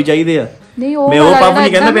ਵਾਲ ਵੀ ਚਾਹੀਦੇ ਆ। ਨਹੀਂ ਮੈਂ ਉਹ ਪਫ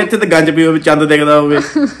ਨਹੀਂ ਕਹਿੰਦਾ ਵੀ ਇੱਥੇ ਤੇ ਗੰਜ ਪਈ ਹੋਵੇ ਚੰਦ ਦਿਖਦਾ ਹੋਵੇ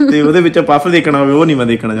ਤੇ ਉਹਦੇ ਵਿੱਚ ਪਫ ਦੇਖਣਾ ਹੋਵੇ ਉਹ ਨਹੀਂ ਮੈਂ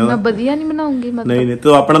ਦੇਖਣਾ ਚਾਹੁੰਦਾ। ਮੈਂ ਵਧੀਆ ਨਹੀਂ ਬਣਾਉਂਗੀ ਮਤਲਬ। ਨਹੀਂ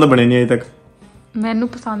ਤੂੰ ਆਪਣਾ ਤਾਂ ਬਣਿਆ ਨਹੀਂ ਅਜੇ ਤੱਕ। ਮੈਨੂੰ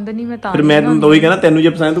ਪਸੰਦ ਨਹੀਂ ਮੈਂ ਤਾਂ ਫਿਰ ਮੈਂ ਤੈਨੂੰ ਉਹੀ ਕਹਿੰਦਾ ਤੈਨੂੰ ਜੇ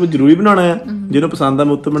ਪਸੰਦ ਤੂੰ ਜ਼ਰੂਰੀ ਬਣਾਉਣਾ ਆ ਜਿਹਨੂੰ ਪਸੰਦ ਆ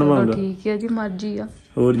ਮੈਂ ਉੱਥੇ ਬਣਵਾਉਂਗਾ। ਠੀਕ ਹੈ ਜੀ ਮਰਜ਼ੀ ਆ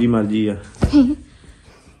ਹੋਰ ਜੀ ਮਰਜ਼ੀ ਆ।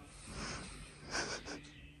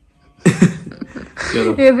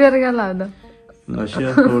 ਚਲੋ ਇਹ ਵਰਗਾ ਲੱਗਦਾ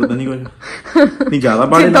ਅੱਛਾ ਹੋਰ ਤਾਂ ਨਹੀਂ ਕੁਝ ਨਹੀਂ ਜ਼ਿਆਦਾ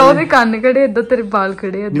ਬਾਲ ਜਿੱਦਾਂ ਉਹਦੇ ਕੰਨ ਖੜੇ ਏਦਾਂ ਤੇਰੇ ਵਾਲ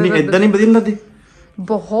ਖੜੇ ਨਹੀਂ ਏਦਾਂ ਨਹੀਂ ਵਧੀਆ ਲੱਗਦੇ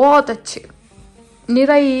ਬਹੁਤ ਅੱਛੇ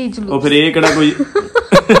ਨਿਰਾ ਹੀ ਜਲੂਸ। ਉਹ ਫਿਰ ਇਹ ਕਿਹੜਾ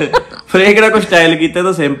ਕੋਈ ਸਟਾਈਲ ਕੀਤਾ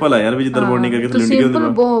ਤਾਂ ਸਿੰਪਲ ਆ ਯਾਰ ਵੀ ਜਿੱਦਾਂ ਬੋਨੀ ਕਰਕੇ ਥੱਲੇ ਨਿਕਲ ਸਿੰਪਲ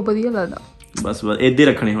ਬਹੁਤ ਵਧੀਆ ਲੱਗਦਾ। ਬਸ ਏਦਾਂ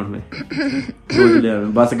ਰੱਖਣੇ ਹੁਣ ਮੈਂ ਸੋਚ ਲਿਆ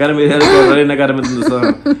ਬਸ ਕਰ ਮੇਰੇ ਨਾਲ ਕੈਮਰੇ ਨਾ ਕਰ ਮੈਂ ਤੈਨੂੰ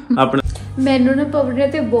ਦੱਸਾਂ ਆਪਣਾ। ਮੈਨੂੰ ਨਾ ਪਵਨੇ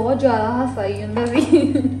ਤੇ ਬਹੁਤ ਜ਼ਿਆਦਾ ਹਾਸਾ ਆਈ ਜਾਂਦਾ ਵੀ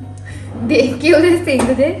ਦੇਖ ਕੇ ਉਹਦੇ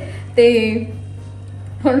ਸਿੰਘ ਦੇ। ਤੇ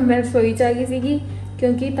ਹੁਣ ਮੈਂ ਰਸੋਈ ਚ ਆ ਗਈ ਸੀਗੀ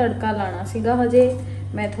ਕਿਉਂਕਿ ਤੜਕਾ ਲਾਣਾ ਸੀਗਾ ਹਜੇ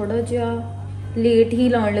ਮੈਂ ਥੋੜਾ ਜਿਹਾ ਲੇਟ ਹੀ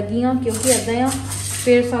ਲਾਉਣ ਲੱਗੀ ਹਾਂ ਕਿਉਂਕਿ ਏਦਾਂ ਆ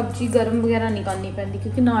ਫਿਰ ਸਬਜ਼ੀ ਗਰਮ ਵਗੈਰਾ ਨਹੀਂ ਕਰਨੀ ਪੈਂਦੀ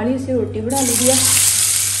ਕਿਉਂਕਿ ਨਾਲ ਹੀ ਅਸੀਂ ਰੋਟੀ ਬਣਾ ਲਈ ਦੀ ਆ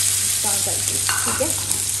ਤਾਂ ਕਰਕੇ ਠੀਕ ਹੈ।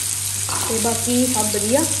 ਤੇ ਬਾਕੀ ਸਭ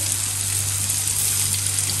ਵਧੀਆ।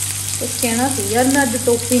 ਕੁਛ ਕਹਿਣਾ ਸੀ ਯਾਰ ਮੈਂ ਅੱਜ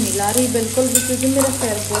ਟੋਪੀ ਨਹੀਂ ਲਾ ਰਹੀ ਬਿਲਕੁਲ ਵੀ ਕਿਉਂਕਿ ਮੇਰਾ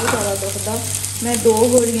ਸਿਰ ਬਹੁਤ ਜ਼ਿਆਦਾ ਦੁਖਦਾ। ਮੈਂ 2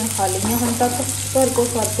 ਗੋਲੀਆਂ ਖਾ ਲਈਆਂ ਹੁਣ ਤੱਕ ਪਰ ਕੋਈ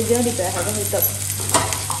ਫਰਕ ਜਿਹਾ ਨਹੀਂ ਪਿਆ ਹੈਗਾ ਹਜੇ ਤੱਕ।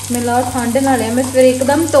 ਮੈਂ ਲਾ ਠੰਡ ਨਾਲ ਆ ਮੈਂ ਸਵੇਰੇ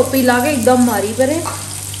ਇੱਕਦਮ ਟੋਪੀ ਲਾ ਕੇ ਇੱਕਦਮ ਮਾਰੀ ਪਰੇ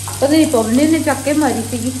ਪਤਾ ਨਹੀਂ ਪਵਨੇ ਨੇ ਚੱਕ ਕੇ ਮਾਰੀ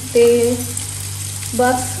ਸੀਗੀ ਤੇ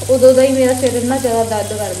ਬਸ ਉਦੋਂ ਦਾ ਹੀ ਮੇਰਾ ਸਿਰ ਇੰਨਾ ਜ਼ਿਆਦਾ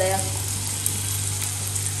ਦਰਦ ਕਰਦਾ ਆ।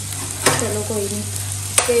 ਚਲੋ ਕੋਈ ਨਹੀਂ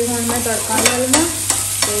ਤੇ ਹੁਣ ਮੈਂ ਤੜਕਾ ਲਾ ਲਵਾਂ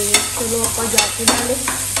ਤੇ ਚਲੋ ਆਪਾਂ ਜਾ ਕੇ ਨਾਲੇ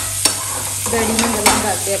ਡੈਡੀ ਨਾਲ ਗੱਲਾਂ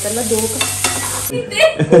ਕਰਦੇ ਆ ਪਹਿਲਾਂ 2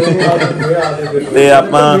 ਤੇ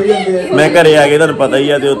ਆਪਾਂ ਮੈਂ ਘਰੇ ਆ ਗਏ ਤੁਹਾਨੂੰ ਪਤਾ ਹੀ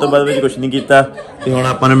ਆ ਤੇ ਉਸ ਤੋਂ ਬਾਅਦ ਵਿੱਚ ਕੁਝ ਨਹੀਂ ਕੀਤਾ ਤੇ ਹੁਣ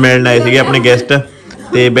ਆਪਾਂ ਨੂੰ ਮਿਲਣ ਆਏ ਸੀਗੇ ਆਪਣੇ ਗੈਸਟ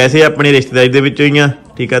ਤੇ ਵੈਸੇ ਆਪਣੀ ਰਿਸ਼ਤੇਦਾਰੀ ਦੇ ਵਿੱਚੋਂ ਹੀ ਆ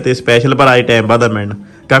ਠੀਕ ਆ ਤੇ ਸਪੈਸ਼ਲ ਪਰ ਅੱਜ ਟਾਈਮ ਬਾਅਦ ਮਿਲਣ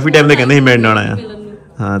ਕਾਫੀ ਟਾਈਮ ਦੇ ਕਹਿੰਦੇ ਸੀ ਮਿਲਣ ਆਉਣਾ ਆ।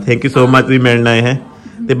 ਹਾਂ ਥੈਂਕ ਯੂ ਸੋ ਮਚ ਤੁਸੀਂ ਮਿਲਣ ਆਏ ਹੈ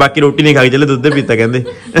ਤੇ ਬਾਕੀ ਰੋਟੀ ਨਹੀਂ ਖਾ ਕੇ ਚਲੇ ਦੁੱਧ ਪੀਤਾ ਕਹਿੰਦੇ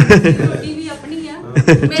ਰੋਟੀ ਵੀ ਆਪਣੀ ਆ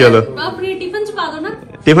ਚਲੋ ਆਪਣੀ ਟਿਫਨ ਚ ਪਾ ਦੋ ਨਾ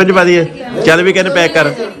ਟਿਫਨ ਚ ਪਾ ਦਈਏ ਚੱਲ ਵੀ ਕਹਿੰਦੇ ਪੈਕ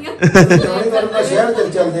ਕਰ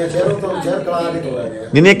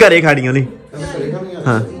ਨਹੀਂ ਘਰੇ ਖਾਣੀਆਂ ਨਹੀਂ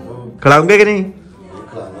ਹਾਂ ਖਿਲਾਉਂਗੇ ਕਿ ਨਹੀਂ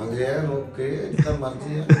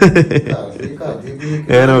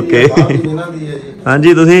ਓਕੇ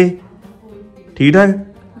ਹਾਂਜੀ ਤੁਸੀਂ ਠੀਕ ਠਾਕ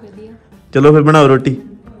ਚਲੋ ਫਿਰ ਬਣਾਓ ਰੋਟੀ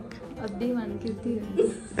ਅੱਧੀ ਬਣ ਕੇ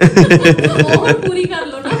ਪੂਰੀ ਕਰ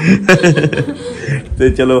ਲਓ ਨਾ ਤੇ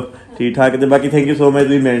ਚਲੋ ਠੀਕ ਠਾਕ ਤੇ ਬਾਕੀ ਥੈਂਕ ਯੂ ਸੋ ਮਚ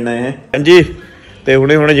ਤੁਸੀਂ ਮਿਲਣ ਆਏ ਹੈ ਹਾਂਜੀ ਤੇ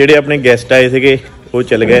ਹੁਣ ਜਿਹੜੇ ਆਪਣੇ ਗੈਸਟ ਆਏ ਸੀਗੇ ਉਹ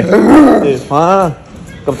ਚਲ ਗਏ ਤੇ ਹਾਂ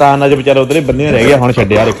ਕਪਤਾਨ ਅੱਜ ਵਿਚਾਰਾ ਉਧਰ ਹੀ ਬੰਨਿਆ ਰਹਿ ਗਿਆ ਹੁਣ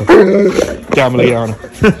ਛੱਡਿਆ ਦੇਖੋ ਕਿਆ ਮਿਲ ਗਿਆ ਹੁਣ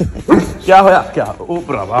ਕਿਆ ਹੋਇਆ ਕਿਆ ਉਹ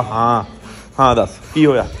ਭਰਾਵਾ ਹਾਂ ਹਾਂ ਦੱਸ ਕੀ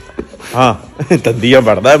ਹੋਇਆ ਹਾਂ ਦੰਦੀਆਂ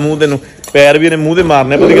ਵੜਦਾ ਮੂੰਹ ਤੈਨੂੰ ਪੈਰ ਵੀ ਇਹਨੇ ਮੂੰਹ ਤੇ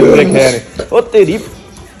ਮਾਰਨੇ ਪਤਾ ਕਿੱਥੇ ਰੱਖਿਆ ਨੇ ਉਹ ਤੇਰੀ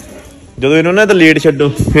ਜਦੋਂ ਇਹਨੂੰ ਨਾ ਤਾਂ ਲੇਟ ਛੱਡੋ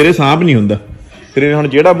ਫਿਰ ਇਹ ਸਾਂਭ ਨਹੀਂ ਹੁੰਦਾ ਫਿਰ ਇਹ ਹੁਣ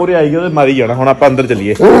ਜਿਹੜਾ ਮੂਹਰੇ ਆਈ ਉਹਦੇ ਮਾਰੀ ਜਾਣਾ ਹੁਣ ਆਪਾਂ ਅੰਦਰ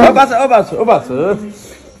ਚੱਲੀਏ ਉਹ ਬਸ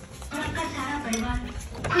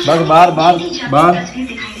ਬਾਹਰ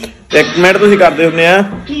ਇੱਕ ਮਿੰਟ ਤੁਸੀਂ ਕਰਦੇ ਹੁੰਦੇ ਆ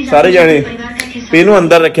ਸਾਰੇ ਜਾਣੇ ਵੀ ਇਹਨੂੰ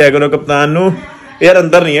ਅੰਦਰ ਰੱਖਿਆ ਕਰੋ ਕਪਤਾਨ ਨੂੰ ਯਾਰ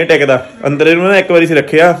ਅੰਦਰ ਨਹੀਂ ਹੈ ਟਿਕਦਾ ਅੰਦਰ ਇਹਨੂੰ ਨਾ ਇੱਕ ਵਾਰੀ ਸੀ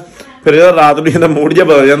ਰੱਖਿਆ ਫਿਰ ਇਹਦਾ ਰਾਤ ਨੂੰ ਇਹਦਾ ਮੂਡ ਜਿਹਾ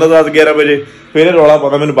ਬਦਲ ਜਾਂਦਾ 10-11 ਵਜੇ ਫਿਰ ਇਹ ਰੌਲਾ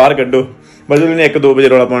ਪਾਉਂਦਾ ਮੈਨੂੰ ਬਾਹਰ ਕੱਢੋ ਬਸ ਇਹਨੇ 1-2 ਵਜੇ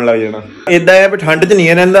ਰੌਲਾ ਪਾਉਣ ਲੱਗ ਜਾਣਾ ਏਦਾਂ ਆ ਵੀ ਠੰਡ 'ਚ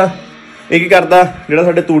ਨਹੀਂ ਰਹਿੰਦਾ ਇਹ ਕੀ ਕਰਦਾ ਜਿਹੜਾ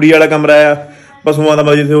ਸਾਡੇ ਤੂੜੀ ਵਾਲਾ ਕਮਰਾ ਆ ਪਸ਼ੂਆਂ ਦਾ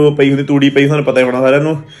ਮਤਲਬ ਜਿੱਥੇ ਉਹ ਪਈ ਹੁੰਦੀ ਤੂੜੀ ਪਈ ਤੁਹਾਨੂੰ ਪਤਾ ਹੀ ਹੋਣਾ ਸਾਰਿਆਂ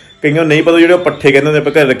ਨੂੰ ਕਈਆਂ ਨੂੰ ਨਹੀਂ ਪਤਾ ਜਿਹੜੇ ਉਹ ਪੱਠੇ ਕਹਿੰਦੇ ਹੁੰਦੇ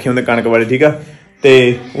ਆਪਾਂ ਘਰ ਰੱਖੇ ਹੁੰਦੇ ਕਣਕ ਵਾਲੇ ਠੀਕ ਆ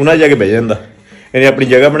ਤੇ ਉਹਨਾਂ 'ਚ ਜਾ ਕੇ ਬਹਿ ਜਾਂਦਾ ਇਹਨੇ ਆਪਣੀ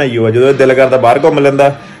ਜਗ੍ਹਾ ਬਣਾਈ ਹੋਆ ਜਦੋਂ ਦਿਲ ਕਰਦਾ ਬਾਹਰ ਘੁੰਮ ਲੈਂਦਾ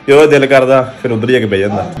ਜਦੋਂ ਦਿਲ ਕਰਦਾ ਫਿਰ ਉੱਧਰ ਜਾ ਕੇ ਬਹਿ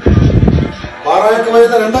ਜਾਂਦਾ 12-1 ਵਜੇ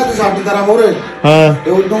ਤਾਂ ਰਹਿੰਦਾ ਸੀ ਸਾਡੀ ਤਰ੍ਹਾਂ ਮੋਰੇ। ਹਾਂ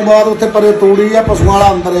ਤੇ ਉਸ ਤੋਂ ਬਾਅਦ ਉੱਥੇ ਪਰੇ ਤੂੜੀ ਆ, ਪਸ਼ੂਆਂ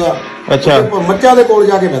ਵਾਲਾ ਅੰਦਰ ਆ। ਅੱਛਾ ਮੱਝਾਂ ਦੇ ਕੋਲ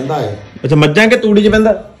ਜਾ ਕੇ ਬਹਿੰਦਾ ਹੈ। ਅੱਛਾ ਮੱਝਾਂ ਕਿ ਤੂੜੀ 'ਚ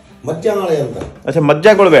ਬਹਿੰਦਾ? ਮੱਝਾਂ ਵਾਲੇ ਅੰਦਰ। ਅੱਛਾ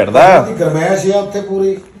ਮੱਝਾਂ ਕੋਲ ਬੈਠਦਾ। ਉਹਦੀ ਗਰਮੈਸ਼ ਆ ਉੱਥੇ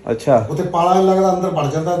ਪੂਰੀ। ਅੱਛਾ ਉੱਥੇ ਪਾਲਾ ਨੀ ਲੱਗਦਾ, ਅੰਦਰ ਵੜ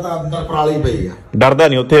ਜਾਂਦਾ ਤਾਂ ਅੰਦਰ ਪਰਾਲੀ ਪਈ ਆ। ਡਰਦਾ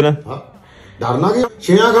ਨਹੀਂ ਉੱਥੇ ਨਾ? ਡਰਨਾ ਕੀ,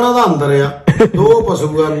 6 ਖਣਾ ਦਾ ਅੰਦਰ ਆ, 2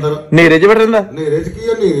 ਪਸ਼ੂ ਆ ਅੰਦਰ। ਹਨੇਰੇ 'ਚ ਬੈਠ ਰਹਿੰਦਾ? ਹਨੇਰੇ 'ਚ ਕੀ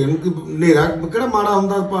ਆ, ਹਨੇਰੇ ਨੂੰ ਕੀ, ਹਨੇਰਾ ਕਿਹੜਾ ਮਾੜਾ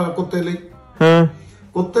ਹੁੰਦਾ ਕੁੱਤੇ ਲਈ? ਹਾਂ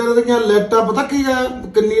ਕੁੱਤੇ ਦੀਆਂ ਲਾਈਟਾਂ ਪਤਾ ਕੀ ਆ,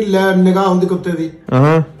 ਕਿੰਨੀ ਨਿਗਾਹ ਹੁੰਦੀ ਕੁੱਤੇ ਦੀ।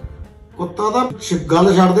 ਹਾਂ ਕੁੱਤਾ ਤਾਂ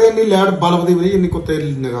ਗੱਲ ਛੱਡਦੇ, ਇੰਨੀ ਲਾਈਟ ਬਲਬ ਦੀ ਇੰਨੀ ਕੁੱਤੇ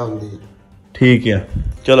ਦੀ ਨਿਗਾਹ ਹੁੰਦੀ ਹੈ। ਠੀਕ ਆ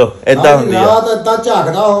ਚਲੋ ਏਦਾਂ ਹੁੰਦੀ ਆ। ਰਾਤ ਏਦਾਂ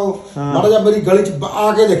ਝਾਕਦਾ ਉਹ, ਮਾੜਾ ਜਿਹਾ ਮੇਰੀ ਗਲੀ 'ਚ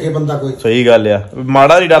ਆ ਕੇ ਦੇਖੇ ਬੰਦਾ ਕੋਈ। ਸਹੀ ਗੱਲ ਆ,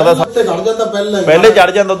 ਮਾੜਾ ਨਹੀਂ ਡਰਦਾ। ਉੱਤੇ ਚੜ ਜਾਂਦਾ ਪਹਿਲੇ ਚੜ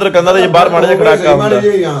ਜਾਂਦਾ ਉਧਰ ਕੰਧਾਂ ਤੇ, ਬਾਹਰ ਮਾੜਾ ਜਿਹਾ ਖੜਾਕਾ ਹੁੰਦਾ।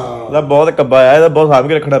 ਇਹਦਾ ਬਹੁਤ ਕੱਬਾ ਆ, ਇਹਦਾ ਬਹੁਤ ਸਾਂਭ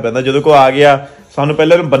ਕੇ ਰੱਖਣਾ ਪੈਂਦਾ। ਜਦੋਂ ਕੋਈ ਆ ਗਿਆ ਸਾਨੂੰ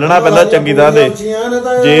ਪਹਿਲਾਂ ਇਹਨੂੰ ਬੰਨਣਾ ਪੈਂਦਾ ਚੰਗੀ ਤਰ੍ਹਾਂ ਦੇ।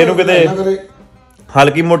 ਜੇ ਇਹਨੂੰ ਕਿਤੇ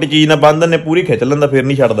ਹਲਕੀ ਮੋਟੀ ਚੀਜ਼ ਨਾਲ ਬੰਨ ਦਿੰਦੇ ਪੂਰੀ ਖਿੱਚ ਲੈਂਦਾ, ਫਿਰ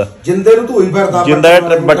ਨਹੀਂ ਛੱਡਦਾ। ਜਿੰਦੇ ਨੂੰ ਧੂਈ ਫਿਰਦਾ, ਜਿੰਦਾ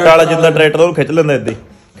ਬੱਟਾ ਵਾਲਾ ਜਿੰਦਾ ਟਰੈਕਟਰ ਉਹਨੂੰ ਖਿੱਚ ਲੈਂਦਾ, ਏਦਾਂ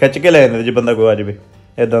ਖਿੱਚ ਕੇ ਲੈ ਜਾਂਦੇ ਜੇ ਬੰਦਾ ਕੋਈ ਆ ਜਾਵੇ।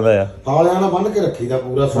 ਏਦਾਂ ਦਾ ਆ, ਹਾਲਿਆਂ ਨਾਲ ਬੰਨ ਕੇ ਰੱਖੀਦਾ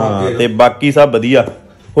ਪੂਰਾ ਸਵਾਦ ਕੇ। ਤੇ ਬਾਕੀ ਸਭ ਵਧੀਆ।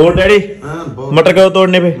 ਹੋਰ ਡੈਡੀ ਮਟਰ ਕਦੋਂ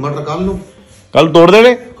ਤੋੜਨੇ ਪਏ? ਮਟਰ ਕੱਲ ਤੋੜ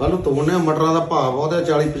ਦੇਣੇ? ਕੱਲ ਨੂੰ ਤੋੜਨੇ। ਮਟਰਾਂ ਦਾ ਭਾਅ ਬਹੁਤ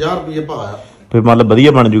 40-50 ਰੁਪਏ ਭਾਅ ਆ। ਫਿਰ ਮਤਲਬ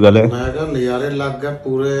ਵਧੀਆ ਬਣ ਜੂ ਗੱਲ। ਮੈਂ ਕਿਹਾ ਨਜ਼ਾਰੇ ਲੱਗ ਗਏ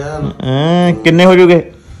ਪੂਰੇ ਐਨ। ਕਿੰਨੇ ਹੋ ਜੂਗੇ?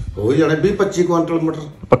 ਹੋ ਜਾਣੇ 20-25 ਕੁਇੰਟਲ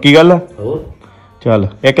ਮਟਰ। ਪੱਕੀ ਗੱਲ ਆ? ਹੋਰ ਚੱਲ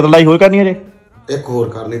ਇੱਕ ਤਲਾਈ ਹੋਰ ਕਰਨੀ ਹਜੇ? ਇੱਕ ਹੋਰ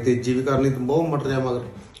ਕਰਨੀ, ਤੀਜੀ ਵੀ ਕਰਨੀ। ਬਹੁਤ ਮਟਰ ਆ ਮਗਰ।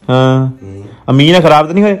 ਹਾਂ ਅਮੀਨ ਖਰਾਬ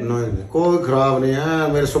ਤਾਂ ਨਹੀਂ ਹੋਏ? ਨਹੀਂ ਕੋਈ ਖਰਾਬ ਨਹੀਂ ਆ।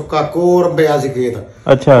 ਮੇਰੇ ਸੁੱਕਾ ਕੋਰ ਪਿਆ ਸੀ ਖੇਤ।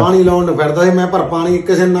 ਅੱਛਾ ਪਾਣੀ ਲਾਉਣ ਨੂੰ ਫਿਰਦਾ ਸੀ ਮੈਂ, ਪਰ ਪਾਣੀ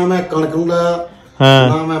ਕਿਸੇ ਨਾ ਮੈਂ ਕਣਕ ਨੂੰ ਲਾਇਆ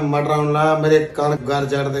ਨਾ ਮੈਂ ਮਟਰਾਂ ਨੂੰ ਲਾਇਆ। ਮੇਰੇ ਕਣਕ ਗਰ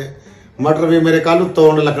ਚੜਦੇ, ਮਟਰ ਵੀ ਮੇਰੇ ਕੱਲ ਨੂੰ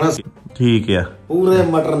ਤੋੜਨ ਲੱਗਣਾ ਸੀ। ਠੀਕ ਆ, ਪੂਰੇ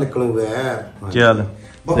ਮਟਰ ਨਿਕਲੂਗੇ। ਚੱਲ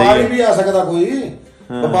ਵਪਾਰੀ ਵੀ ਆ ਸਕਦਾ ਕੋਈ,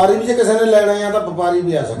 ਵਪਾਰੀ ਵੀ ਜੇ ਕਿਸੇ ਨੇ ਲੈਣਾ ਆ ਤਾਂ ਵਪਾਰੀ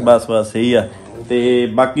ਵੀ ਆ ਸਕਦਾ। ਬਸ ਸਹੀ ਆ। ਤੇ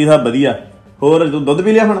ਬਾਕੀ ਸਭ ਵਧੀਆ। ਹੋਰ ਦੁੱਧ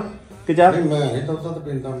ਪੀ ਲਿਆ ਹੁਣ ਕਿ ਚਾਹ? ਮੈਂ ਨਹੀਂ ਦੁੱਧ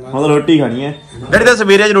ਪੀਂਦਾ ਹੁਣ ਰੋਟੀ ਖਾਣੀ ਹੈ। ਡੈਡੀ ਤਾਂ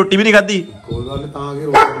ਸਵੇਰੇ ਅੱਜ ਰੋਟੀ ਵੀ ਨਹੀਂ ਖਾਧੀ। ਕੋਈ ਗੱਲ ਤਾਂ ਕਿ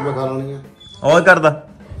ਰੋਟੀ ਮੈਂ ਖਾ ਲੈਣੀ ਆ। ਹੋਰ ਕਰਦਾ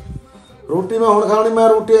ਰੋਟੀ ਮੈਂ ਹੁਣ ਖਾਣੀ। ਮੈਂ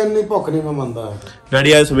ਰੋਟੀ ਇੰਨੀ ਭੁੱਖ ਨਹੀਂ ਮੈਂ ਮੰਨਦਾ।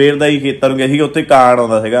 ਡੈਡੀ ਅੱਜ ਸਵੇਰ ਦਾ ਹੀ ਖੇਤਾਂ ਨੂੰ ਗਿਆ ਸੀ, ਉੱਥੇ ਕਾਣ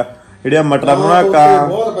ਆਉਂਦਾ ਸੀਗਾ। ਜਿਹੜੀਆਂ ਮਟਰਾਂ ਨੂੰ ਨਾ ਕਾਂ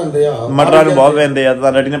ਬਹੁਤ ਪੈਂਦੇ ਆ, ਮਟਰਾਂ ਨੂੰ ਬਹੁਤ ਪੈਂਦੇ ਆ।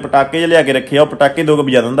 ਤਾਂ ਡੈਡੀ ਨੇ ਪਟਾਕੇ ਜਿਹਾ ਲਿਆ ਕੇ ਰੱਖੇ ਆ, ਉਹ ਪਟਾਕੇ 2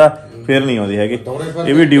 ਵਜਾ ਦਿੰਦਾ, ਫਿਰ ਨਹੀਂ ਆਉਂਦੇ ਹੈਗੇ।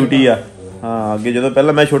 ਇਹ ਵੀ ਡਿਊਟੀ ਆ। ਹਾਂ ਅੱਗੇ ਜਦੋਂ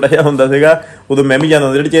ਪਹਿਲਾਂ ਮੈਂ ਛੋਟਾ ਜਿਹਾ ਹੁੰਦਾ ਸੀਗਾ ਉਦੋਂ ਮੈਂ ਵੀ ਜਾਂਦਾ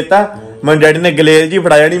ਹੁੰਦਾ। ਜਿਹੜੀ ਚੇਤਾ ਮੈਨੂੰ ਡੈਡੀ ਨੇ ਗਲੇਜ਼ ਜੀ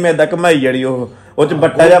ਫੜਾ ਜਾਣੀ, ਮੈਂ ਏਦਾਂ ਘਮਾਈ ਜਾਣੀ। ਉਹ ਚ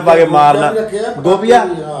ਬੱਟਾ ਜਿਹਾ ਪਾ ਕੇ ਮਾਰਨਾ। ਗੋਪੀਆ,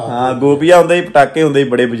 ਹਾਂ ਗੋਪੀਆ ਹੁੰਦਾ ਸੀ, ਪਟਾਕੇ ਹੁੰਦੇ ਸੀ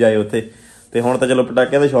ਬੜੇ ਬਜਾਏ ਉੱਥੇ। ਤੇ ਹੁਣ ਤਾਂ ਚਲੋ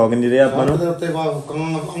ਪਟਾਕਿਆਂ ਦਾ ਸ਼ੌਕ ਨਹੀਂ ਰਿਹਾ ਆਪਾਂ ਨੂੰ।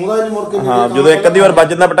 ਹਾਂ ਜਦੋਂ ਇੱਕ ਅੱਧੀ ਵਾਰ ਵੱਜ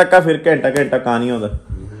ਜਾਂਦਾ ਪਟਾਕਾ, ਫਿਰ ਘੰਟਾ ਕਾਂ ਨਹੀਂ ਆਉਂਦਾ।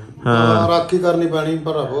 ਹਾਂ ਰਾਖੀ ਕਰਨੀ ਪੈਣੀ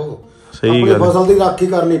ਭਰਾਵੋ। ਸਹੀ ਗੱਲ, ਫਸਲ ਦੀ ਰਾਖੀ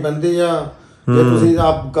ਕਰਨੀ ਪੈਂਦੀ ਆ ਜੇ ਤੁਸੀਂ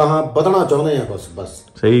ਆਪ ਗਾਹਾਂ ਵਧਣਾ ਚਾਹੁੰਦੇ ਆ ਕੁਛ। ਬਸ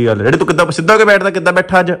ਸਹੀ ਗੱਲ। ਜਿਹੜੀ ਤੂੰ ਕਿੱਦਾਂ ਸਿੱਧਾ ਹੋ ਕੇ ਬੈਠਦਾ, ਕਿੱਦਾਂ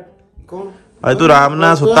ਬੈਠਾ ਅੱਜ? ਕੌਣ? ਅੱਜ ਤੂੰ ਆਰਾਮ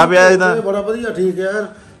ਨਾਲ ਸੁੱਤਾ ਪਿਆ ਇਹਦਾ? ਬੜਾ ਵਧੀਆ, ਠੀਕ ਹੈ ਯਾਰ,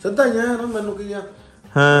 ਸਿੱਧਾ ਹੀ ਆ। ਮੈਨੂੰ ਕੀ ਆ,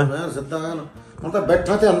 ਹਾਂ ਮੈਂ ਸਿੱਧਾ ਆ। ਹੁਣ ਤਾਂ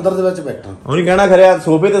ਬੈਠਾ ਤੇ ਅੰਦਰ ਦੇ ਵਿੱਚ ਬੈਠਾ। ਉਹ ਨਹੀਂ ਕਹਿਣਾ ਖਰਿਆ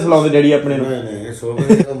ਸੋਫੇ ਤੇ ਸਲਾਉਂਦੇ ਡੈਡੀ ਆਪਣੇ ਨੂੰ? ਨਹੀਂ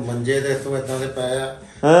ਸੋਫੇ ਤੇ ਮੰਜੇ ਤੇ ਤੋਂ ਇਦਾਂ ਦੇ ਪਏ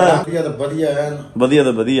ਆ। ਵਧੀਆ ਤਾਂ ਵਧੀਆ ਐ, ਵਧੀਆ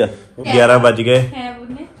ਤਾਂ ਵਧੀਆ। 11 ਵੱਜ ਗਏ। ਹੈ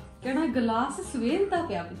ਉਹਨੇ ਕਿਹੜਾ ਗਲਾਸ ਸਵੇਰ ਦਾ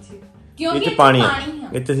ਪਿਆ ਪਿੱਛੇ, ਇਹ ਚ ਪਾਣੀ ਆ।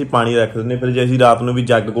 ਇਹ ਚ ਅਸੀਂ ਪਾਣੀ ਰੱਖ ਦਿੰਦੇ, ਫਿਰ ਜੇ ਅਸੀਂ ਰਾਤ ਨੂੰ ਵੀ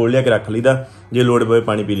ਜੱਗ ਕੋਲ ਲਿਆ ਕੇ ਰੱਖ ਲਈਦਾ, ਜੇ ਲੋੜ ਪਵੇ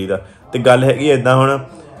ਪਾਣੀ ਪੀ ਲਈਦਾ। ਤੇ ਗੱਲ ਹੈਗੀ ਏਦਾਂ ਹੁਣ।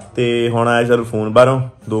 ਤੇ ਹੁਣ ਆਇਆ ਸਰ ਫੋਨ ਬਾਹਰੋਂ,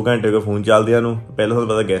 2 ਘੰਟੇ ਹੋ ਗਏ ਫੋਨ ਚੱਲਦਿਆਂ ਨੂੰ। ਪਹਿਲਾਂ ਤੁਹਾਨੂੰ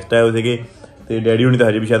ਪਤਾ ਗੈਸਟ ਆਏ ਹੋਏ ਸੀਗੇ, ਤੇ ਡੈਡੀ ਹੁਣੀ ਤਾਂ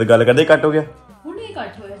ਹਜੇ ਵੀ ਸ਼ਾਇਦ ਗੱਲ ਕਰਦੇ। ਕੱਟ ਹੋ ਗਿਆ,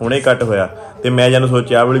 ਹੁਣੇ ਕੱਟ ਹੋਇਆ। ਤੇ ਮੈਂ ਜਾਨੂੰ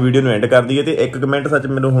ਸੋਚਿਆ ਆਹ ਵਾਲੀ ਵੀਡੀਓ ਨੂੰ ਐਂਡ ਕਰ ਦਈਏ। ਤੇ ਇੱਕ ਕਮੈਂਟ ਸੱਚ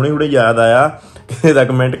ਮੈਨੂੰ ਹੁਣੇ ਯਾਦ ਆਇਆ, ਕਿਸੇ ਦਾ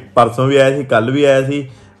ਕਮੈਂਟ ਪਰਸੋਂ ਵੀ ਆਇਆ ਸੀ, ਕੱਲ ਵੀ ਆਇਆ ਸੀ,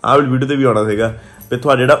 ਆਹ ਵਾਲੀ ਵੀਡੀਓ ਤੇ ਵੀ ਆਉਣਾ ਸੀਗਾ ਵੀ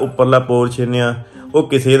ਤੁਹਾਡਾ ਜਿਹੜਾ ਉੱਪਰਲਾ ਪੋਰਸ਼ਨ ਆ ਉਹ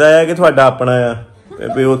ਕਿਸੇ ਦਾ ਆ ਕਿ ਤੁਹਾਡਾ ਆਪਣਾ ਆ।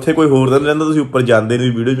 ਵੀ ਉੱਥੇ ਕੋਈ ਹੋਰ ਤਾਂ ਨਹੀਂ ਰਹਿੰਦਾ, ਤੁਸੀਂ ਉੱਪਰ ਜਾਂਦੇ ਨੇ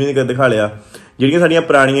ਵੀਡੀਓ ਵੀ ਨਹੀਂ ਦਿਖਾ ਲਿਆ। ਜਿਹੜੀਆਂ ਸਾਡੀਆਂ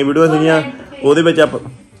ਪੁਰਾਣੀਆਂ ਵੀਡੀਓ ਸੀਗੀਆਂ ਉਹਦੇ ਵਿੱਚ ਆਪਾਂ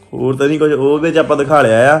ਹੋਰ ਤਾਂ ਨਹੀਂ ਕੁਝ, ਉਹਦੇ ਵਿੱਚ ਆਪਾਂ ਦਿਖਾ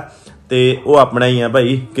ਲਿਆ ਆ। ਤੇ ਉਹ ਆਪਣਾ ਹੀ ਆ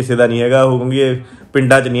ਭਾਈ, ਕਿਸੇ ਦਾ ਨਹੀਂ ਹੈਗਾ ਉਹ। ਕਿਉਂਕਿ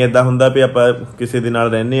ਪਿੰਡਾਂ 'ਚ ਨਹੀਂ ਏਦਾਂ ਹੁੰਦਾ ਵੀ ਆਪਾਂ ਕਿਸੇ ਦੇ ਨਾਲ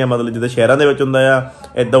ਰਹਿੰਦੇ ਆ। ਮਤਲਬ ਜਿੱਦਾਂ ਸ਼ਹਿਰਾਂ ਦੇ ਵਿੱਚ ਹੁੰਦਾ ਆ,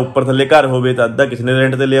 ਏਦਾਂ ਉੱਪਰ ਥੱਲੇ ਘਰ ਹੋਵੇ ਤਾਂ ਅੱਧਾ ਕਿਸੇ ਨੇ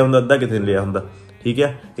ਰੈਂਟ ਤੇ ਲਿਆ ਹੁੰਦਾ, ਅੱਧਾ ਕਿਸੇ ਨੇ ਲਿਆ ਹੁੰਦਾ। ਠੀਕ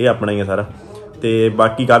ਹੈ, ਇਹ ਆਪਣਾ ਹੀ ਆ ਸਾਰਾ। ਤੇ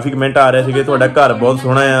ਬਾਕੀ ਕਾਫੀ ਕਮੈਂਟ ਆ ਰਹੇ ਸੀਗੇ ਤੁਹਾਡਾ ਘਰ ਬਹੁਤ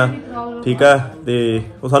ਸੋਹਣਾ ਆ। ਠੀਕ ਆ, ਤੇ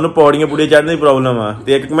ਉਹ ਸਾਨੂੰ ਪੌੜੀਆਂ ਪੂੜੀਆਂ ਚੜ੍ਹਨ ਦੀ ਪ੍ਰੋਬਲਮ ਆ।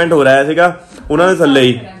 ਤੇ ਇੱਕ ਕਮੈਂਟ ਹੋਰ ਆਇਆ ਸੀਗਾ ਉਹਨਾਂ ਨੇ ਥੱਲੇ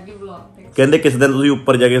ਹੀ, ਕਹਿੰਦੇ ਕਿਸੇ ਦਿਨ ਤੁਸੀਂ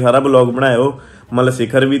ਉੱਪਰ ਜਾ ਕੇ ਸਾਰਾ ਵਲੌਗ ਬਣਾਇਓ, ਮਤਲਬ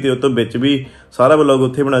ਸਿਖਰ ਵੀ ਤੇ ਉਹ ਤੋਂ ਵਿੱਚ ਵੀ ਸਾਰਾ ਵਲੌਗ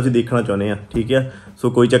ਉੱਥੇ ਬਣਾ, ਅਸੀਂ ਦੇਖਣਾ ਚਾਹੁੰਦੇ ਹਾਂ। ਠੀਕ ਆ, ਸੋ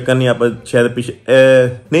ਕੋਈ ਚੱਕਰ ਨਹੀਂ। ਆਪਾਂ ਸ਼ਾਇਦ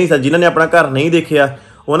ਨਹੀਂ ਸਰ, ਜਿਨ੍ਹਾਂ ਨੇ ਆਪਣਾ ਘਰ ਨਹੀਂ ਦੇਖਿਆ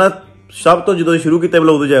ਉਹਨਾਂ ਸਭ ਤੋਂ ਜਦੋਂ ਸ਼ੁਰੂ ਕੀਤਾ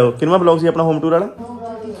ਵਲੌਗ ਤੋਂ ਜਾਇਓ। ਕਿੰਨਵਾਂ ਵਲੌਗ ਸੀ ਆਪਣਾ? ਹੋਮ ਟੂਰ ਵਾਲਾ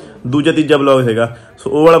ਦੂਜਾ ਤੀਜਾ ਵਲੌਗ ਸੀਗਾ। ਸੋ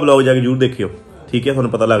ਉਹ ਵਾਲਾ ਵਲੌਗ ਜਾ ਕੇ ਜ਼ਰੂਰ ਦੇਖਿਓ। ਠੀਕ ਹੈ,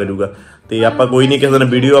 ਤੁਹਾਨੂੰ ਪਤਾ ਲੱਗ ਜਾਊਗਾ। ਤੇ ਆਪਾਂ ਕੋਈ ਨਹੀਂ ਕਿਸੇ ਦਿਨ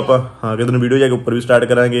ਵੀਡੀਓ ਆਪਾਂ ਕਿਸੇ ਦਿਨ ਵੀਡੀਓ ਜਾ ਕੇ ਉੱਪਰ ਵੀ ਸਟਾਰਟ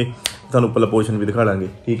ਕਰਾਂਗੇ, ਤੁਹਾਨੂੰ ਉੱਪਰਲਾ ਪੋਰਸ਼ਨ ਵੀ ਦਿਖਾ ਲਾਂਗੇ।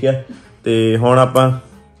 ਠੀਕ ਹੈ, ਤੇ ਹੁਣ ਆਪਾਂ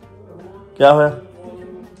ਕਿਆ ਹੋਇਆ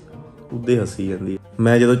ਉਹਦੇ ਹੱਸੀ ਜਾਂਦੀ।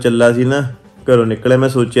 ਮੈਂ ਜਦੋਂ ਚੱਲਾ ਸੀ ਨਾ ਘਰੋਂ ਨਿਕਲਿਆ, ਮੈਂ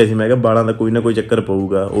ਸੋਚਿਆ ਸੀ ਮੈਂ ਕਿਹਾ ਬਾਲਾਂ ਦਾ ਕੋਈ ਨਾ ਕੋਈ ਚੱਕਰ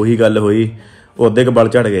ਪਊਗਾ। ਉਹੀ ਗੱਲ ਹੋਈ, ਉਹ ਅੱਧੇ ਕੁ ਵਾਲ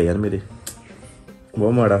ਝੜ ਗਏ ਯਾਰ ਮੇਰੇ,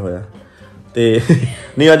 ਬਹੁਤ ਮਾੜਾ ਹੋਇਆ। ਤੇ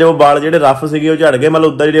ਨਹੀਂ ਅੱਜ ਉਹ ਵਾਲ ਜਿਹੜੇ ਰਫ ਸੀਗੇ ਉਹ ਝੜ ਗਏ। ਮਤਲਬ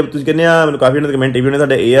ਉੱਦਾਂ ਜਿਹੜੇ ਤੁਸੀਂ ਕਹਿੰਦੇ ਆ, ਮੈਨੂੰ ਕਾਫੀ ਇਹਨਾਂ ਦੇ ਕਮੈਂਟ ਵੀ ਹੋਣੇ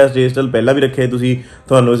ਤੁਹਾਡੇ ਇਹ ਹੇਅਰ ਸਟਾਈਲ ਪਹਿਲਾਂ ਵੀ ਰੱਖੇ ਤੁਸੀਂ,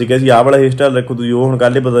 ਤੁਹਾਨੂੰ ਅਸੀਂ ਕਿਹਾ ਸੀ ਆਹ ਵਾਲਾ ਹੇਅਰ ਸਟਾਈਲ ਰੱਖੋ ਤੁਸੀਂ, ਉਹ ਹੁਣ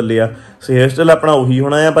ਕੱਲ੍ਹ ਹੀ ਬਦਲ ਲਿਆ। ਸੋ ਹੇਅਰ ਸਟਾਈਲ ਆਪਣਾ ਉਹੀ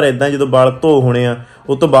ਹੋਣਾ ਆ, ਪਰ ਇੱਦਾਂ ਜਦੋਂ ਵਾਲ ਧੋ ਹੋਣੇ ਆ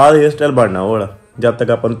ਉਸ ਤੋਂ ਬਾਅਦ ਹੇਅਰ ਸਟਾਈਲ ਬਣਨਾ ਉਹ ਵਾਲਾ। ਜਦ ਤੱਕ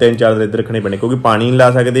ਆਪਾਂ ਨੂੰ 3-4 ਦਿਨ ਇੱਧਰ ਰੱਖਣੇ ਪੈਣੇ, ਕਿਉਂਕਿ ਪਾਣੀ ਨਹੀਂ ਲਾ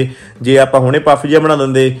ਸਕਦੇ। ਜੇ ਆਪਾਂ ਹੁਣੇ ਪੱਫ ਜਿਹਾ ਬਣਾ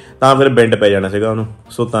ਦਿੰਦੇ ਤਾਂ ਫਿਰ ਬੈਂਡ ਪੈ ਜਾਣਾ ਸੀਗਾ ਉਹਨੂੰ।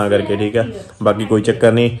 ਸੋ ਤਾਂ ਕਰਕੇ ਠੀਕ ਆ, ਬਾਕੀ ਕੋਈ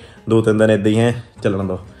ਚੱਕਰ ਨਹੀਂ, 2-3 ਦਿਨ ਇੱਦਾਂ ਹੀ ਹੈ ਚੱਲਣ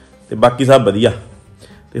ਦੋ। ਤੇ ਬਾਕੀ ਸਭ ਵਧੀਆ।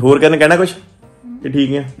 ਤੇ ਹੋਰ ਕਹਿਣਾ ਕੁਛ ਤੇ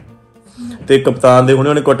ਠੀਕ ਹੈ। ਤੇ ਕਪਤਾਨ ਦੇ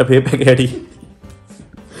ਹੁਣੇ ਕੁੱਟ ਫੇਰ ਪੈ ਗਿਆ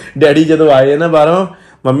ਡੈਡੀ ਜਦੋਂ ਆਏ ਨਾ ਬਾਹਰੋਂ,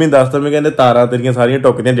 ਮੰਮੀ ਨੂੰ ਦੱਸਦਾ, ਮੈਂ ਕਹਿੰਦੇ ਤਾਰਾਂ ਤੇਰੀਆਂ ਸਾਰੀਆਂ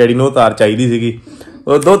ਟੁੱਕਦੀਆਂ, ਡੈਡੀ ਨੂੰ ਉਹ ਤਾਰ ਚਾਹੀਦੀ ਸੀਗੀ,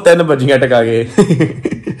 ਉਹ 2-3 ਵੱਜੀਆਂ ਟਕਾ ਗਏ।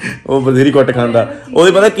 ਉਹ ਬਥੇਰੀ ਕੁੱਟ ਖਾਂਦਾ।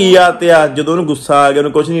 ਉਹਦੇ ਪਤਾ ਕੀ ਆਦਤ ਆ, ਜਦੋਂ ਉਹਨੂੰ ਗੁੱਸਾ ਆ ਗਿਆ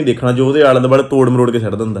ਉਹਨੂੰ ਕੁਛ ਨਹੀਂ ਦੇਖਣਾ, ਜੋ ਉਹਦੇ ਆਲੇ ਦੁਆਲੇ ਤੋੜ ਮਰੋੜ ਕੇ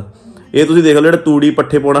ਛੱਡ ਦਿੰਦਾ। ਇਹ ਤੁਸੀਂ ਦੇਖ ਲਓ, ਜਿਹੜਾ ਤੂੜੀ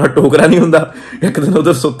ਪੱਠੇ ਪਾਉਣਾ ਟੋਕਰਾ ਨਹੀਂ ਹੁੰਦਾ, ਇੱਕ ਦਿਨ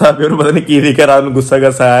ਉਧਰ ਸੁੱਤਾ ਪਿਆ, ਉਹਨੂੰ ਪਤਾ ਨਹੀਂ ਕੀ ਦੇਖਿਆ, ਰਾਤ ਨੂੰ ਗੁੱਸਾ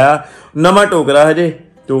ਆਇਆ, ਨਵਾਂ ਟੋਕਰਾ ਹਜੇ,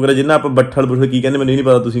 ਟੋਕਰਾ ਜਿੰਨਾ ਆਪਾਂ ਬੱਠਲ ਬੁੱਠਲ ਕੀ ਕਹਿੰਦੇ ਮੈਨੂੰ ਨਹੀਂ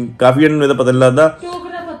ਪਤਾ, ਤੁਸੀਂ ਕਾਫੀ ਜਣੇ ਨੂੰ ਇਹਦਾ ਪਤਾ ਨਹੀਂ ਲੱਗਦਾ,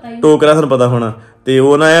 ਟੋਕਰਾ ਤੁਹਾਨੂੰ ਪਤਾ ਹੋਣਾ। ਤੇ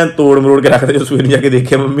ਉਹ ਨਾ ਐ ਤੋੜ ਮਰੋੜ ਕੇ ਰੱਖਦੇ, ਜੋ ਸਵੇਰੇ ਜਾ ਕੇ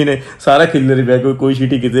ਦੇਖਿਆ ਮੰਮੀ ਨੇ ਸਾਰਾ ਖਿੱਲਰ ਪਿਆ, ਕੋਈ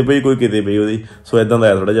ਛੀਟੀ ਕਿਤੇ ਪਈ, ਕੋਈ ਕਿਤੇ ਪਈ ਉਹਦੀ। ਸੋ ਇਦਾਂ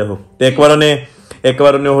ਦਾ ਆ ਥੋੜਾ ਜਿਹਾ ਉਹ। ਤੇ ਇੱਕ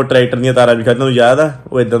ਵਾਰ ਉਹਨੇ ਉਹ ਟਰੈਕਟਰ ਦੀਆਂ ਤਾਰਾਂ ਵੀ ਖਾਧੀਆਂ, ਉਹਨੂੰ ਯਾਦ ਆ,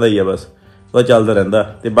 ਉਹ ਇਦਾਂ ਦਾ ਹੀ ਆ ਬਸ, ਉਹਦਾ ਚੱਲਦਾ ਰਹਿੰਦਾ।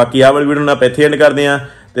 ਤੇ ਬਾਕੀ ਆਹ ਵਾਲੀ ਵੀਡੀਓ ਨੂੰ ਆਪਾਂ ਇੱਥੇ ਐਂਡ ਕਰਦੇ ਹਾਂ।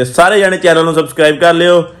 ਤੇ ਸਾਰੇ ਜਾਣੇ ਚੈਨਲ ਨੂੰ ਸਬਸਕ੍ਰਾਈਬ ਕਰ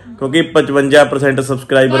ਲਿਓ, ਕਿਉਂਕਿ 55%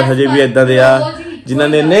 ਸਬਸਕ੍ਰਾਈਬਰ ਹਜੇ ਵੀ ਇਦਾਂ ਦੇ ਆ ਜਿਨ੍ਹਾਂ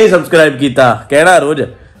ਨੇ ਨਹੀਂ ਸਬਸਕ੍ਰਾਈਬ ਕੀਤਾ, ਕਹਿਣਾ ਰੋਜ਼।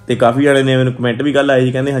 ਤੇ ਕਾਫੀ ਜਾਣੇ ਨੇ ਮੈਨੂੰ ਕਮੈਂਟ ਵੀ ਕੱਲ੍ਹ ਆਏ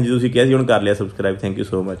ਸੀ, ਕਹਿੰਦੇ ਹਾਂਜੀ ਤੁਸੀਂ ਕਿਹਾ ਸੀ ਹੁਣ ਕਰ ਲਿਆ subscribe, thank you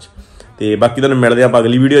so much. ਤੇ ਬਾਕੀ ਤੁਹਾਨੂੰ ਮਿਲਦੇ ਆਪਾਂ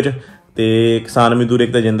ਅਗਲੀ ਵੀਡੀਓ 'ਚ। ਤੇ ਕਿਸਾਨ ਮਜ਼ਦੂਰ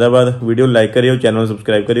ਏਕਤਾ ਜਿੰਦਾਬਾਦ। ਵੀਡੀਓ ਨੂੰ ਲਾਈਕ ਕਰਿਓ, ਚੈਨਲ ਨੂੰ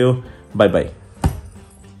ਸਬਸਕ੍ਰਾਈਬ ਕਰਿਓ। Bye bye.